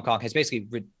happening in Hong Kong has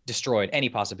basically destroyed any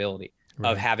possibility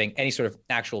of having any sort of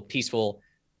actual peaceful,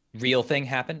 real thing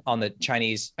happen on the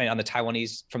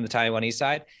Taiwanese, from the Taiwanese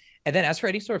side. And then as for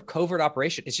any sort of covert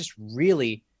operation, it's just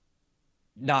really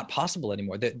not possible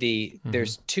anymore.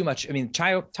 There's too much. I mean,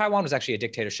 Taiwan was actually a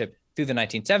dictatorship through the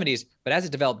 1970s, but as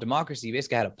it developed democracy, you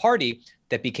basically had a party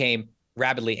that became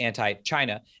rabidly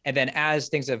anti-China. And then as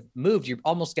things have moved, you're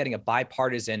almost getting a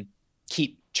bipartisan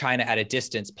keep China at a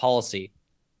distance policy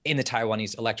in the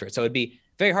Taiwanese electorate. So it'd be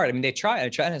very hard. I mean, China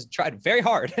has tried very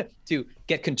hard to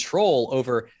get control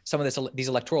over some of these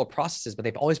electoral processes, but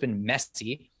they've always been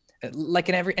messy, like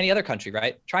in any other country,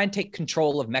 right? Try and take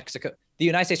control of Mexico. The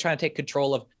United States trying to take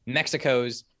control of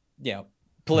Mexico's,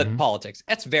 politics.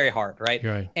 That's very hard,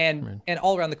 right? And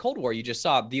all around the Cold War, you just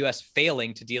saw the U.S.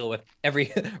 failing to deal with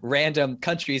every random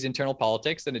country's internal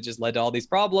politics, and it just led to all these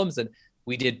problems. And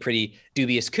we did pretty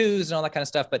dubious coups and all that kind of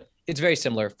stuff. But it's very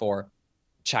similar for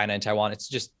China and Taiwan. It's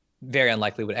just very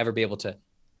unlikely would ever be able to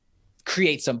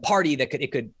create some party that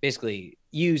it could basically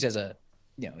use as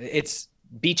its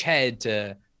beachhead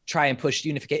to try and push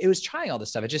unification. It was trying all this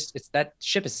stuff. It's that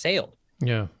ship has sailed.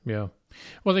 Yeah.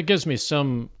 Well, that gives me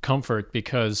some comfort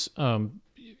because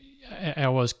I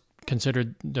always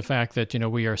considered the fact that,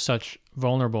 we are such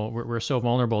vulnerable. We're so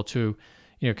vulnerable to,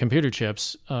 computer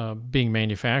chips being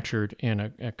manufactured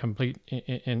in a complete,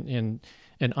 in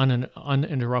an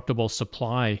uninterruptible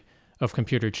supply of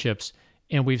computer chips.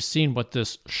 And we've seen what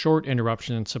this short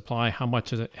interruption in supply, how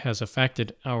much it has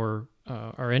affected our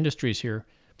industries here,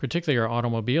 particularly our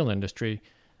automobile industry.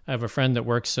 I have a friend that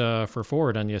works for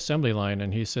Ford on the assembly line,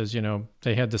 and he says,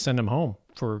 they had to send him home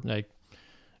for like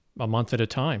a month at a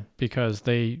time because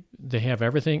they have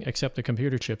everything except the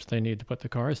computer chips they need to put the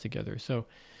cars together. So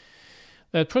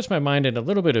that puts my mind at a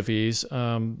little bit of ease,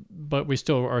 but we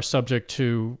still are subject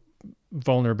to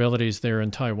vulnerabilities there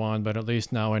in Taiwan. But at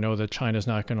least now I know that China's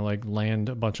not going to land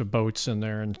a bunch of boats in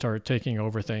there and start taking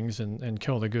over things and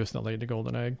kill the goose that laid the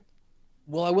golden egg.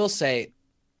 Well, I will say,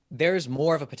 there's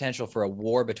more of a potential for a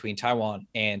war between Taiwan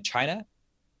and China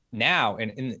now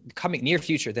and in the coming near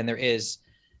future than there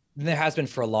has been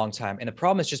for a long time. And the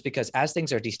problem is just because as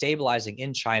things are destabilizing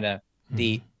in China,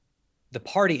 the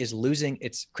party is losing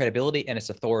its credibility and its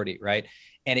authority, right?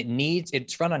 And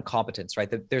it's run on competence,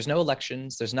 right? There's no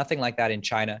elections. There's nothing like that in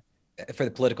China for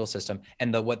the political system.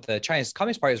 And what the Chinese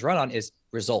Communist Party is run on is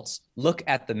results. Look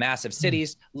at the massive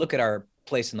cities, look at our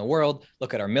place in the world,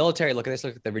 look at our military, look at this,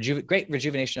 look at the great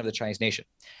rejuvenation of the Chinese nation.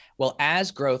 Well,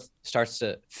 as growth starts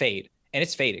to fade, and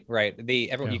it's fading, right?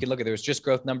 You can look at, there's just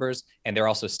growth numbers and they're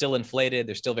also still inflated.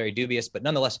 They're still very dubious, but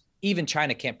nonetheless, even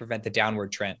China can't prevent the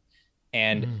downward trend.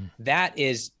 And that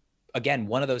is, again,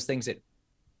 one of those things that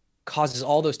causes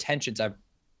all those tensions I've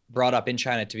brought up in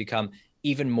China to become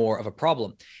even more of a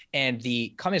problem. And the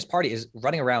Communist Party is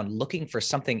running around looking for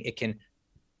something it can,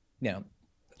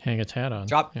 hang its hat on.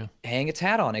 Hang its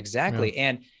hat on, exactly. Yeah.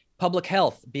 And public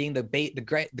health being the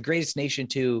greatest nation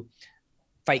to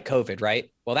fight COVID, right?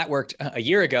 Well, that worked a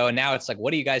year ago, and now it's like,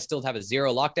 what do you guys still have a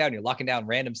zero lockdown? You're locking down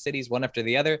random cities one after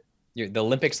the other. The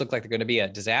Olympics look like they're going to be a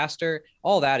disaster.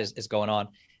 All that is going on.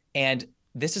 And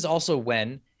this is also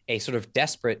when a sort of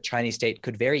desperate Chinese state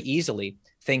could very easily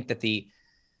think that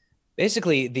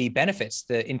basically the benefits,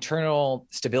 the internal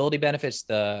stability benefits,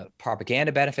 the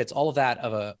propaganda benefits, all of that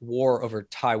of a war over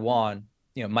Taiwan,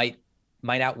 might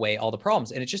outweigh all the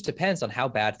problems. And it just depends on how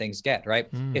bad things get, right?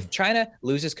 If China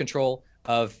loses control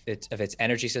of its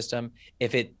energy system,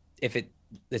 if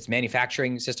its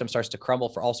manufacturing system starts to crumble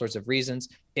for all sorts of reasons,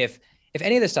 if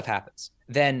any of this stuff happens,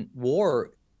 then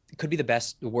war could be the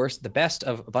best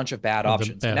of a bunch of bad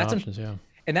options.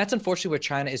 And that's unfortunately where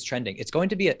China is trending. It's going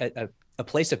to be a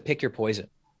place of pick your poison.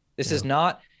 This is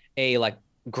not a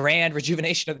grand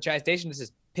rejuvenation of the Chinese nation. This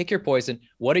is pick your poison.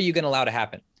 What are you going to allow to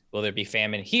happen? Will there be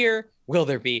famine here? Will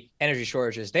there be energy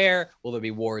shortages there? Will there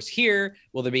be wars here?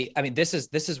 Will there be? I mean, this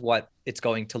is what it's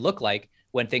going to look like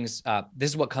when things.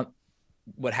 This is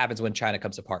what happens when China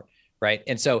comes apart, right?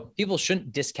 And so people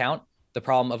shouldn't discount the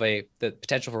problem of the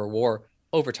potential for a war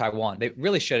over Taiwan. They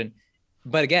really shouldn't.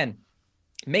 But again,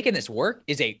 making this work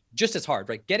is just as hard,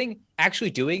 right? Actually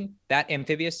doing that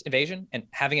amphibious invasion and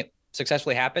having it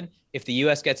successfully happen. If the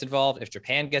US gets involved, if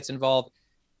Japan gets involved,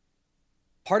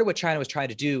 part of what China was trying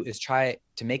to do is try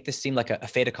to make this seem like a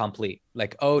fait accompli.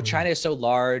 Like, China is so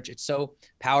large, it's so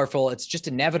powerful, it's just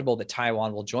inevitable that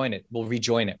Taiwan will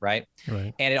rejoin it, right?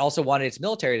 And it also wanted its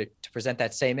military to present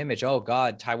that same image. Oh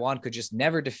God, Taiwan could just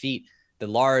never defeat the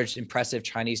large, impressive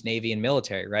Chinese Navy and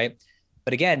military, right?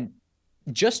 But again,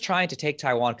 just trying to take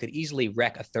Taiwan could easily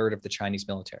wreck a third of the Chinese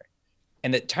military.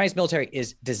 And the Chinese military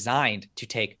is designed to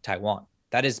take Taiwan.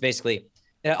 That is basically,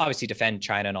 obviously defend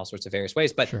China in all sorts of various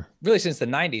ways, but really since the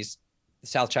 90s, the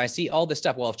South China Sea, all this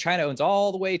stuff. Well, if China owns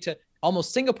all the way to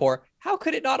almost Singapore, how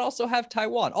could it not also have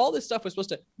Taiwan? All this stuff was supposed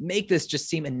to make this just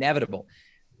seem inevitable.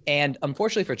 And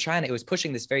unfortunately for China, it was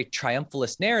pushing this very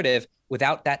triumphalist narrative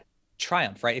without that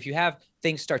triumph, right? If you have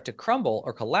things start to crumble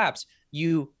or collapse,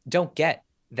 you don't get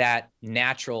that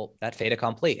fait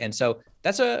accompli. And so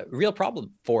that's a real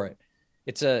problem for it.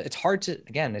 It's hard to,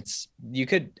 again,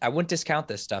 I wouldn't discount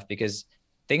this stuff because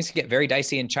things can get very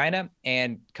dicey in China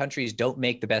and countries don't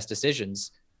make the best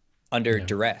decisions under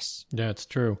duress. Yeah, it's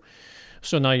true.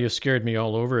 So now you scared me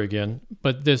all over again.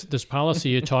 But this policy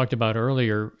you talked about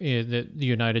earlier, that the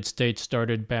United States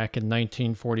started back in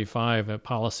 1945, a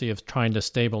policy of trying to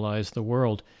stabilize the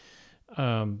world.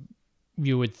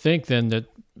 You would think then that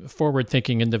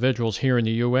forward-thinking individuals here in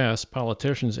the U.S.,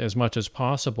 politicians as much as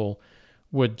possible,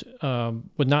 would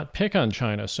not pick on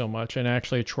China so much and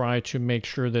actually try to make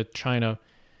sure that China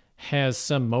has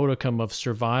some modicum of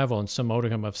survival and some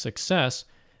modicum of success,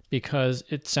 because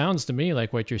it sounds to me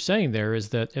like what you're saying there is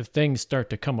that if things start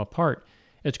to come apart,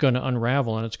 it's going to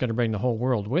unravel and it's going to bring the whole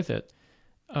world with it.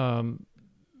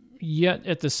 Yet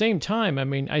at the same time, I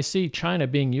mean, I see China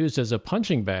being used as a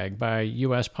punching bag by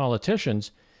U.S.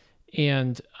 politicians,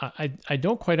 and I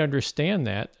don't quite understand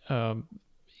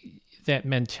that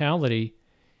mentality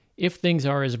if things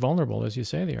are as vulnerable as you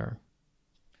say they are.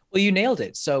 Well, you nailed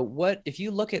it. So if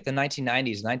you look at the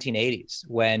 1990s, 1980s,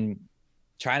 when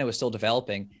China was still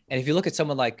developing, and if you look at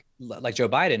someone like Joe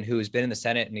Biden, who's been in the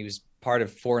Senate and he was part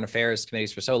of foreign affairs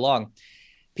committees for so long,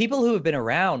 people who have been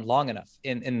around long enough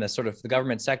in the sort of the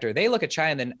government sector, they look at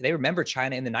China and they remember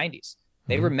China in the 90s.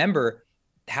 They remember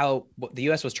how what the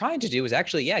U.S. was trying to do was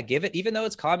actually, give it, even though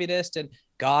it's communist and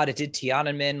God, it did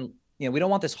Tiananmen. We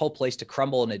don't want this whole place to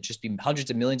crumble and it just be hundreds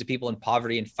of millions of people in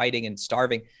poverty and fighting and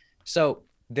starving. So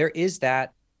there is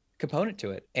that component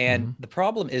to it. And the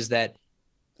problem is that,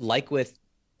 like with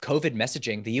COVID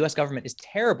messaging, the US government is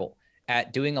terrible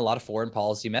at doing a lot of foreign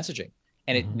policy messaging.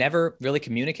 And it never really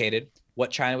communicated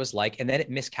what China was like. And then it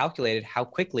miscalculated how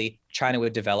quickly China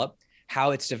would develop,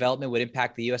 how its development would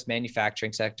impact the US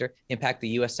manufacturing sector, impact the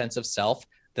US sense of self,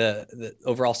 the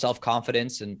overall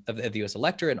self-confidence and of the US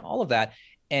electorate and all of that.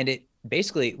 And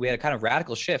we had a kind of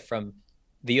radical shift from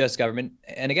the US government.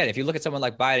 And again, if you look at someone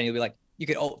like Biden, you'll be like, you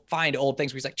could find old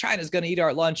things where he's like, China's going to eat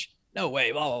our lunch. No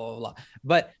way, blah, blah, blah, blah.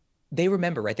 But they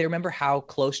remember, right? They remember how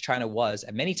close China was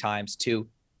at many times to,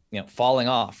 falling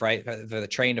off, right? For the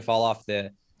train to fall off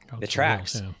the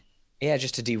tracks.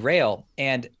 Just to derail.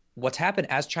 And what's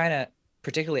happened as China,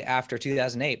 particularly after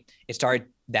 2008, it started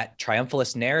that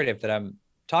triumphalist narrative that I'm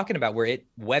talking about, where it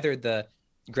weathered the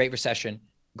Great Recession,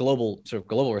 global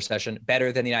recession,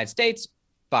 better than the United States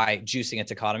by juicing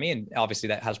its economy. And obviously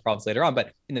that has problems later on,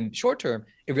 but in the short term,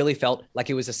 it really felt like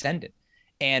it was ascendant.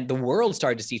 And the world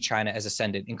started to see China as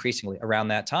ascendant increasingly around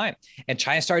that time. And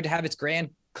China started to have its grand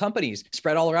companies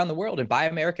spread all around the world and buy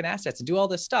American assets and do all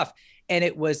this stuff. And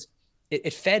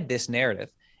it fed this narrative.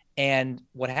 And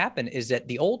what happened is that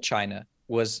the old China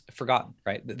was forgotten,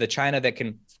 right? The China that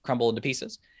can crumble into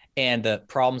pieces and the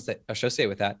problems that are associated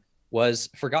with that was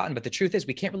forgotten. But the truth is,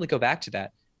 we can't really go back to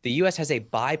that. The U.S. has a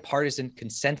bipartisan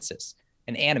consensus,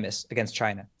 an animus against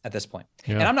China at this point.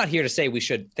 Yeah. And I'm not here to say we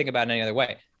should think about it any other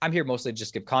way. I'm here mostly to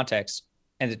just give context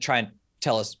and to try and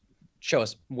show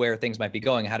us where things might be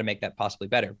going and how to make that possibly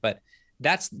better. But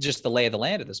that's just the lay of the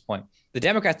land at this point. The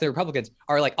Democrats and the Republicans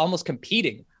are like almost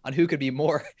competing on who could be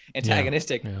more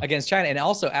antagonistic against China. And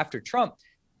also after Trump,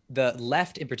 the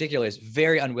left in particular is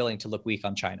very unwilling to look weak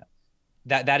on China.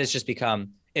 That has just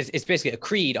become, it's basically a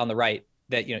creed on the right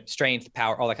that, strength,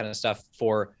 power, all that kind of stuff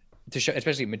to show,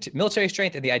 especially military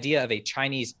strength. And the idea of a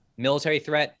Chinese military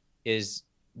threat is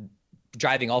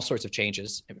driving all sorts of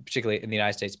changes, particularly in the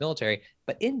United States military.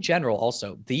 But in general,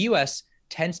 also, the U.S.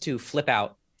 tends to flip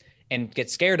out and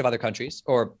get scared of other countries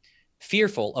or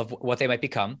fearful of what they might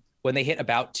become when they hit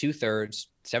about 2/3,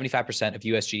 75% of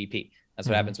US GDP. That's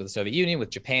what happens with the Soviet Union,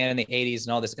 with Japan in the 80s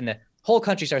and all this. And the whole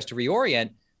country starts to reorient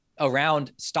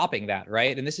around stopping that,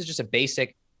 right? And this is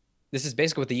basically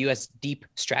what the US deep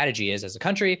strategy is as a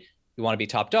country. You want to be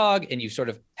top dog and you sort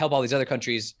of help all these other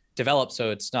countries develop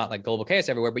so it's not like global chaos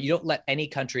everywhere, but you don't let any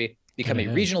country become a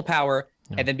regional power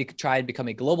and then try and become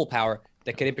a global power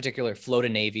that could in particular float a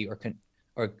navy or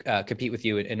compete with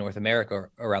you in North America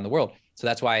or around the world. So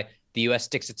that's why the US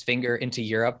sticks its finger into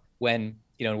Europe when,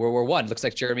 in World War I, looks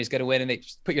like Germany's going to win, and they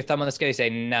just put your thumb on the scale, you say,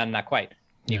 no, not quite.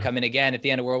 You come in again at the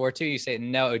end of World War II, you say,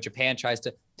 no. Japan tries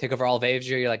to take over all of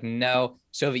Asia, you're like, no.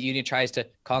 Soviet Union tries to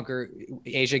conquer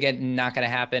Asia again, not going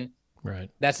to happen. Right.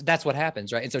 That's what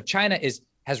happens, right? And so China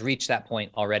has reached that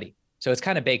point already. So it's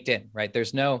kind of baked in, right?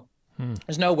 There's no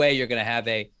way you're going to have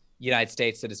a United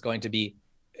States that is going to be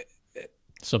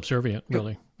subservient,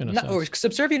 really, in a sense. Or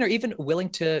subservient, or even willing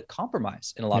to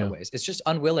compromise in a lot of ways. It's just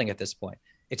unwilling at this point.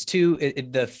 It's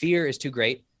the fear is too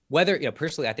great. Whether,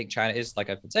 personally, I think China is, like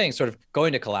I've been saying, sort of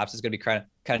going to collapse. Is going to be kind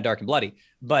of dark and bloody.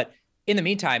 But in the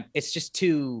meantime, it's just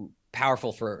too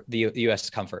powerful for the U.S.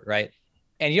 comfort, right?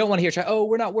 And you don't want to hear China, oh,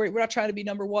 we're not worried. We're not trying to be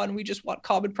number one. We just want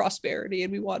common prosperity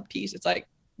and we want peace. It's like,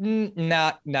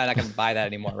 not going to buy that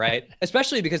anymore, right?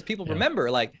 Especially because people remember,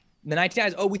 like, the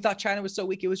 1990s, oh, we thought China was so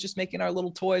weak. It was just making our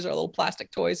little toys, our little plastic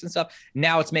toys and stuff.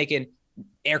 Now it's making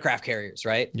aircraft carriers,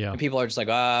 right? Yeah. And people are just like,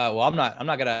 well, I'm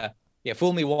not gonna,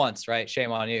 fool me once, right?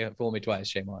 Shame on you. Fool me twice.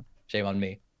 Shame on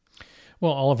me.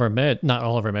 Well, not all of our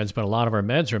meds, but a lot of our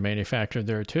meds are manufactured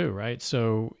there too, right?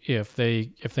 So if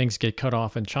things get cut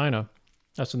off in China,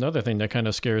 that's another thing that kind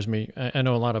of scares me. I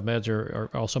know a lot of meds are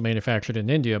also manufactured in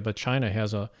India, but China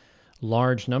has a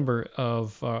large number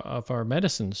of our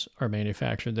medicines are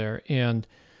manufactured there. And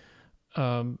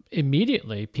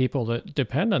immediately people that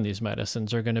depend on these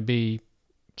medicines are going to be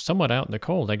somewhat out in the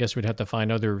cold. I guess we'd have to find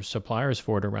other suppliers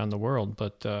for it around the world,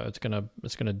 but it's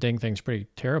gonna ding things pretty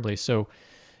terribly. So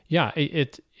yeah,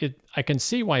 I can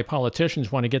see why politicians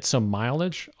want to get some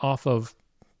mileage off of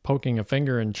poking a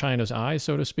finger in China's eye,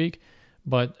 so to speak.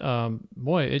 But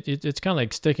boy, it's kind of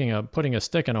like putting a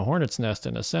stick in a hornet's nest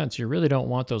in a sense. You really don't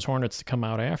want those hornets to come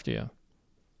out after you.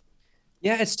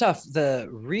 Yeah, it's tough. The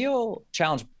real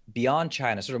challenge beyond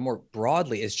China, sort of more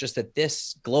broadly, is just that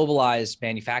this globalized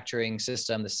manufacturing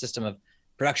system, the system of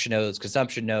production nodes,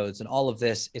 consumption nodes, and all of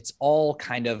this, it's all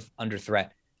kind of under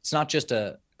threat. It's not just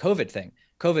a COVID thing.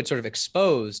 COVID sort of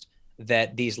exposed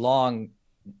that these long,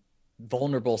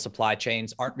 vulnerable supply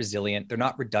chains aren't resilient. They're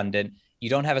not redundant. You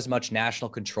don't have as much national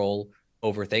control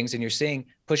over things. And you're seeing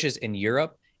pushes in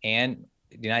Europe and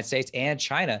the United States and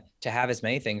China to have as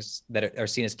many things that are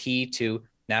seen as key to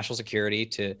national security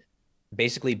to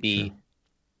basically be,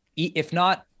 if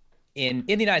not in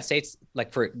the United States,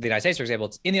 like for the United States, for example,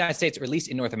 it's in the United States or at least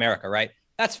in North America, right?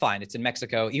 That's fine. It's in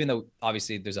Mexico, even though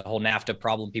obviously there's a whole NAFTA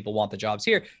problem. People want the jobs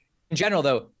here. In general,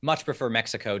 though, much prefer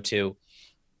Mexico to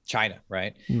China,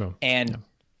 right?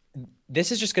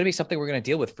 This is just going to be something we're going to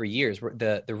deal with for years.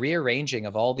 The rearranging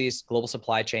of all these global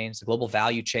supply chains, the global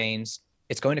value chains,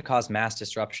 it's going to cause mass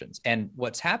disruptions. And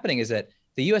what's happening is that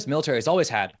the U.S. military has always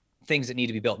had things that need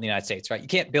to be built in the United States, right? You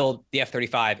can't build the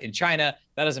F-35 in China.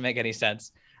 That doesn't make any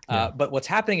sense. But what's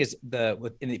happening is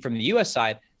from the U.S.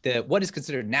 side, what is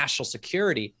considered national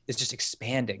security is just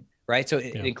expanding, right? So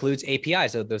it includes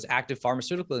APIs, so those active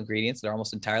pharmaceutical ingredients that are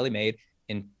almost entirely made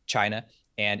in China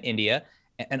and India,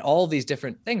 and all of these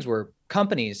different things where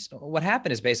companies, what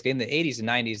happened is basically in the 80s and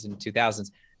 90s and 2000s,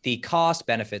 the cost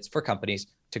benefits for companies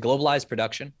to globalize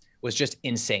production was just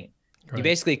insane. Right. You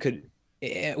basically could,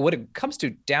 what it comes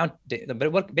down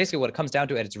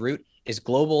to at its root is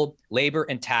global labor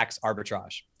and tax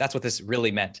arbitrage. That's what this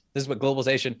really meant. This is what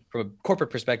globalization from a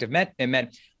corporate perspective meant. It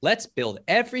meant, let's build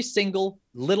every single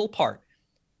little part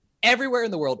everywhere in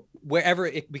the world,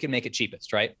 wherever we can make it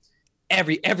cheapest, right?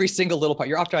 Every single little part.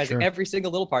 You're optimizing every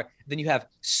single little part. Then you have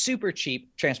super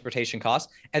cheap transportation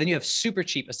costs, and then you have super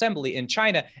cheap assembly in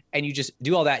China, and you just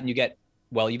do all that, and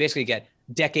you basically get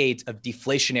decades of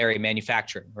deflationary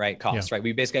manufacturing, right? Costs, right?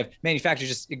 We basically have manufacturing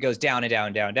it goes down and down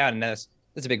and down and down, and that's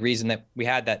a big reason that we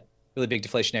had that really big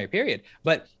deflationary period.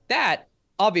 But that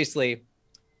obviously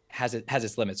has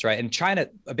its limits, right? And China,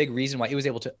 a big reason why it was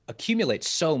able to accumulate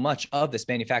so much of this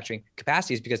manufacturing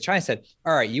capacity is because China said,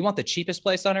 all right, you want the cheapest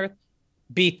place on earth?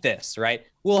 Beat this, right?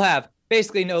 We'll have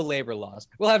basically no labor laws.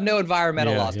 We'll have no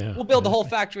environmental laws. We'll build the whole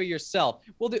factory yourself.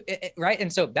 We'll do it, right?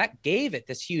 And so that gave it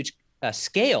this huge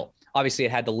scale. Obviously,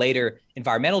 it had the later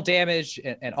environmental damage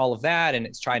and all of that, and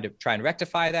it's trying to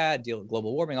rectify that, deal with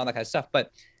global warming, all that kind of stuff.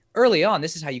 But early on,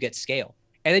 this is how you get scale.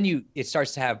 And then it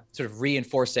starts to have sort of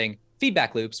reinforcing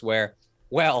feedback loops where,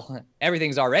 well,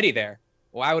 everything's already there.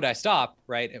 Why would I stop?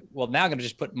 Right. Well, now I'm going to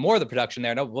just put more of the production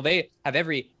there. No, well, they have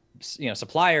every,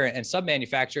 supplier and sub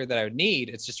manufacturer that I would need.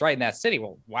 It's just right in that city.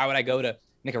 Well, why would I go to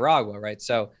Nicaragua? Right.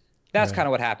 So that's kind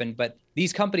of what happened. But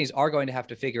these companies are going to have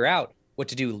to figure out what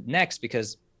to do next,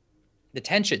 because the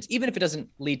tensions, even if it doesn't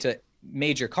lead to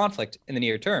major conflict in the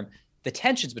near term, the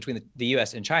tensions between the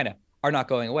US and China are not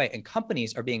going away. And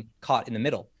companies are being caught in the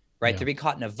middle, right? Yeah. They're being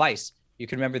caught in a vice. You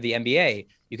can remember the NBA.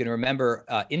 You can remember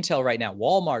Intel right now,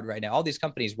 Walmart right now, all these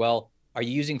companies. Well, are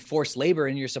you using forced labor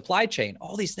in your supply chain?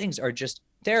 All these things are just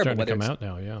terrible. Starting to come out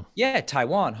now, yeah. Yeah,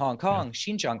 Taiwan, Hong Kong,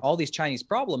 Xinjiang, all these Chinese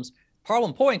problem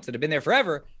points that have been there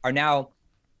forever are now,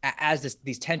 as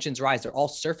these tensions rise, they're all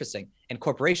surfacing, and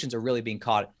corporations are really being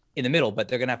caught in the middle. But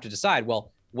they're going to have to decide,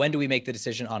 well, when do we make the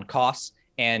decision on costs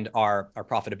and our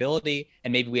profitability?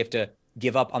 And maybe we have to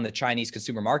give up on the Chinese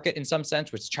consumer market in some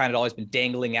sense, which China had always been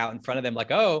dangling out in front of them,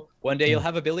 like, oh, one day you'll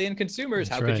have 1 billion consumers.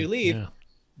 How could you leave? Yeah.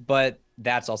 But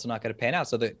that's also not going to pan out.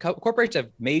 So the corporations have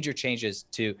major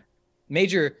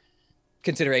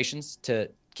considerations to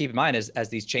keep in mind as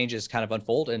these changes kind of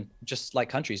unfold, and just like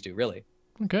countries do, really.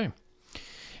 Okay.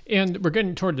 And we're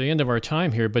getting toward the end of our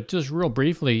time here, but just real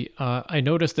briefly, I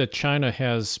noticed that China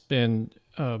has been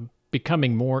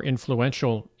becoming more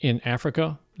influential in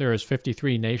Africa. There is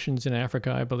 53 nations in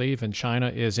Africa, I believe, and China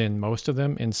is in most of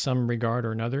them in some regard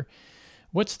or another.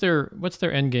 What's their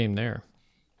end game there?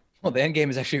 Well, the end game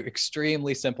is actually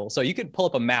extremely simple. So you can pull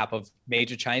up a map of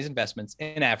major Chinese investments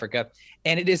in Africa,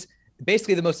 and it is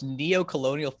basically the most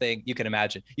neo-colonial thing you can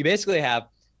imagine. You basically have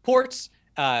ports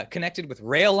connected with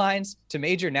rail lines to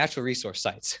major natural resource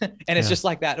sites. And it's just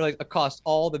like that, like across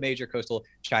all the major coastal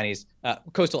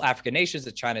African nations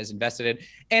that China is invested in.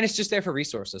 And it's just there for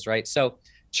resources, right? So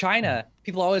China,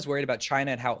 people are always worried about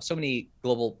China and how so many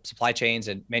global supply chains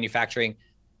and manufacturing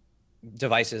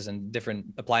devices and different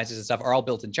appliances and stuff are all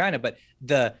built in China, but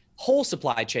the whole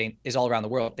supply chain is all around the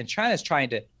world. And China is trying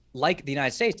to, like the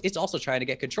United States, it's also trying to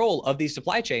get control of these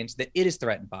supply chains that it is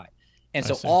threatened by. And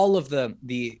so all of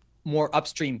the more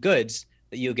upstream goods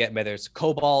that you get, whether it's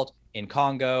cobalt in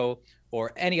Congo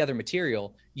or any other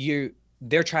material,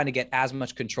 they're trying to get as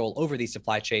much control over these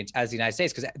supply chains as the United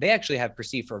States, because they actually have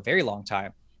perceived for a very long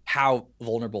time how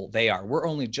vulnerable they are. We're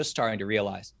only just starting to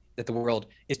realize that the world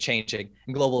is changing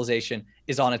and globalization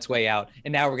is on its way out.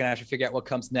 And now we're going to have to figure out what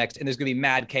comes next. And there's going to be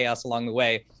mad chaos along the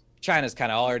way. China's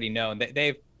kind of already known that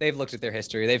they've looked at their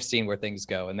history. They've seen where things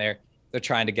go, and they're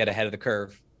trying to get ahead of the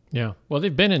curve. Yeah. Well,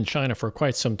 they've been in China for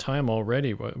quite some time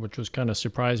already, which was kind of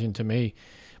surprising to me.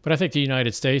 But I think the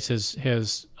United States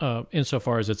has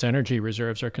insofar as its energy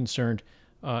reserves are concerned,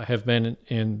 have been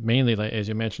in mainly, as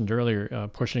you mentioned earlier,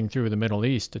 pushing through the Middle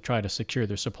East to try to secure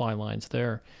their supply lines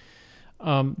there.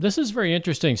 This is very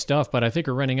interesting stuff, but I think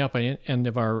we're running up on the end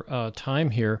of our time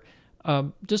here.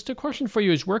 Just a question for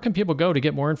you is, where can people go to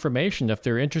get more information if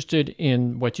they're interested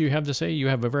in what you have to say? You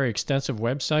have a very extensive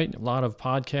website, a lot of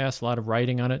podcasts, a lot of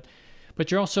writing on it, but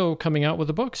you're also coming out with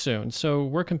a book soon. So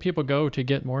where can people go to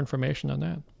get more information on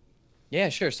that? Yeah,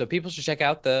 sure. So people should check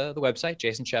out the website,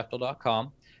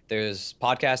 jasonsheftel.com. There's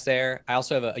podcasts there. I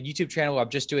also have a YouTube channel where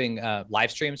I'm just doing live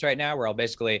streams right now, where I'll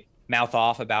basically mouth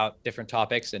off about different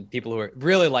topics, and people who are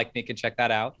really like me can check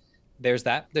that out. There's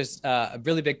that. There's a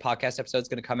really big podcast episode that's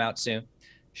going to come out soon. You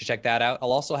should check that out.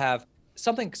 I'll also have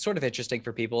something sort of interesting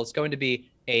for people. It's going to be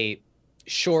a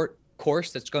short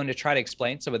course that's going to try to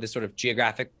explain some of the sort of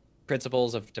geographic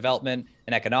principles of development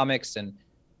and economics and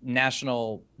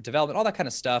national development, all that kind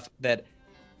of stuff that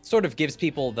sort of teaches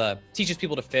people to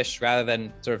fish rather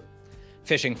than sort of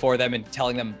fishing for them and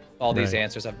telling them all these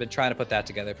answers. I've been trying to put that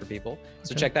together for people.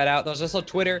 So check that out. There's also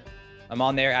Twitter. I'm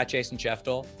on there at Jason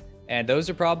Sheftel. And those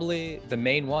are probably the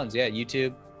main ones. Yeah,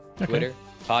 YouTube, Twitter,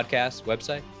 podcast,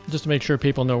 website. Just to make sure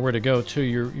people know where to go to,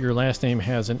 your last name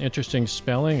has an interesting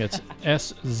spelling. It's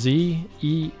Szeftel,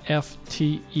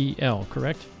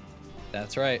 correct?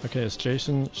 That's right. Okay, it's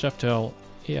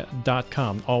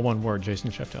jasonsheftel.com. All one word, Jason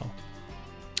Sheftel.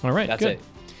 All right, That's good. it.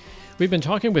 We've been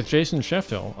talking with Jason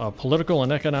Sheftel, a political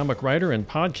and economic writer and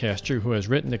podcaster who has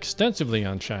written extensively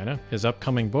on China. His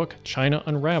upcoming book, China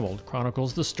Unraveled,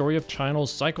 chronicles the story of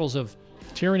China's cycles of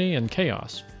tyranny and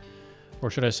chaos.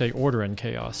 Or should I say order and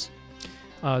chaos.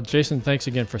 Jason, thanks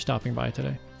again for stopping by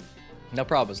today. No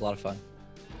problem. It was a lot of fun.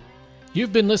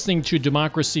 You've been listening to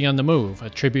Democracy on the Move, a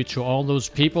tribute to all those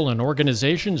people and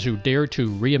organizations who dare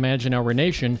to reimagine our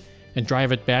nation and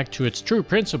drive it back to its true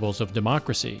principles of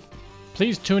democracy.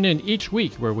 Please tune in each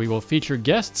week where we will feature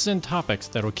guests and topics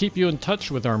that will keep you in touch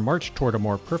with our march toward a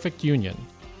more perfect union.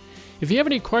 If you have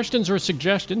any questions or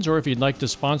suggestions, or if you'd like to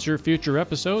sponsor future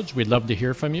episodes, we'd love to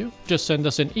hear from you. Just send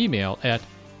us an email at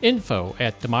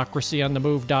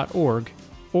info@democracyonthemove.org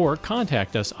or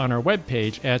contact us on our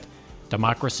webpage at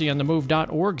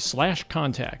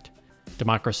democracyonthemove.org/contact.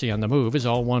 Democracy on the Move is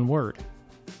all one word.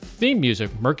 Theme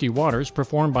music, Murky Waters,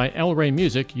 performed by El Rey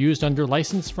Music, used under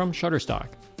license from Shutterstock.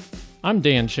 I'm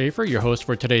Dan Schaefer, your host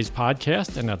for today's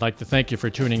podcast, and I'd like to thank you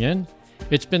for tuning in.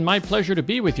 It's been my pleasure to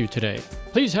be with you today.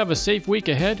 Please have a safe week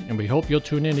ahead, and we hope you'll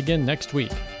tune in again next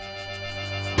week.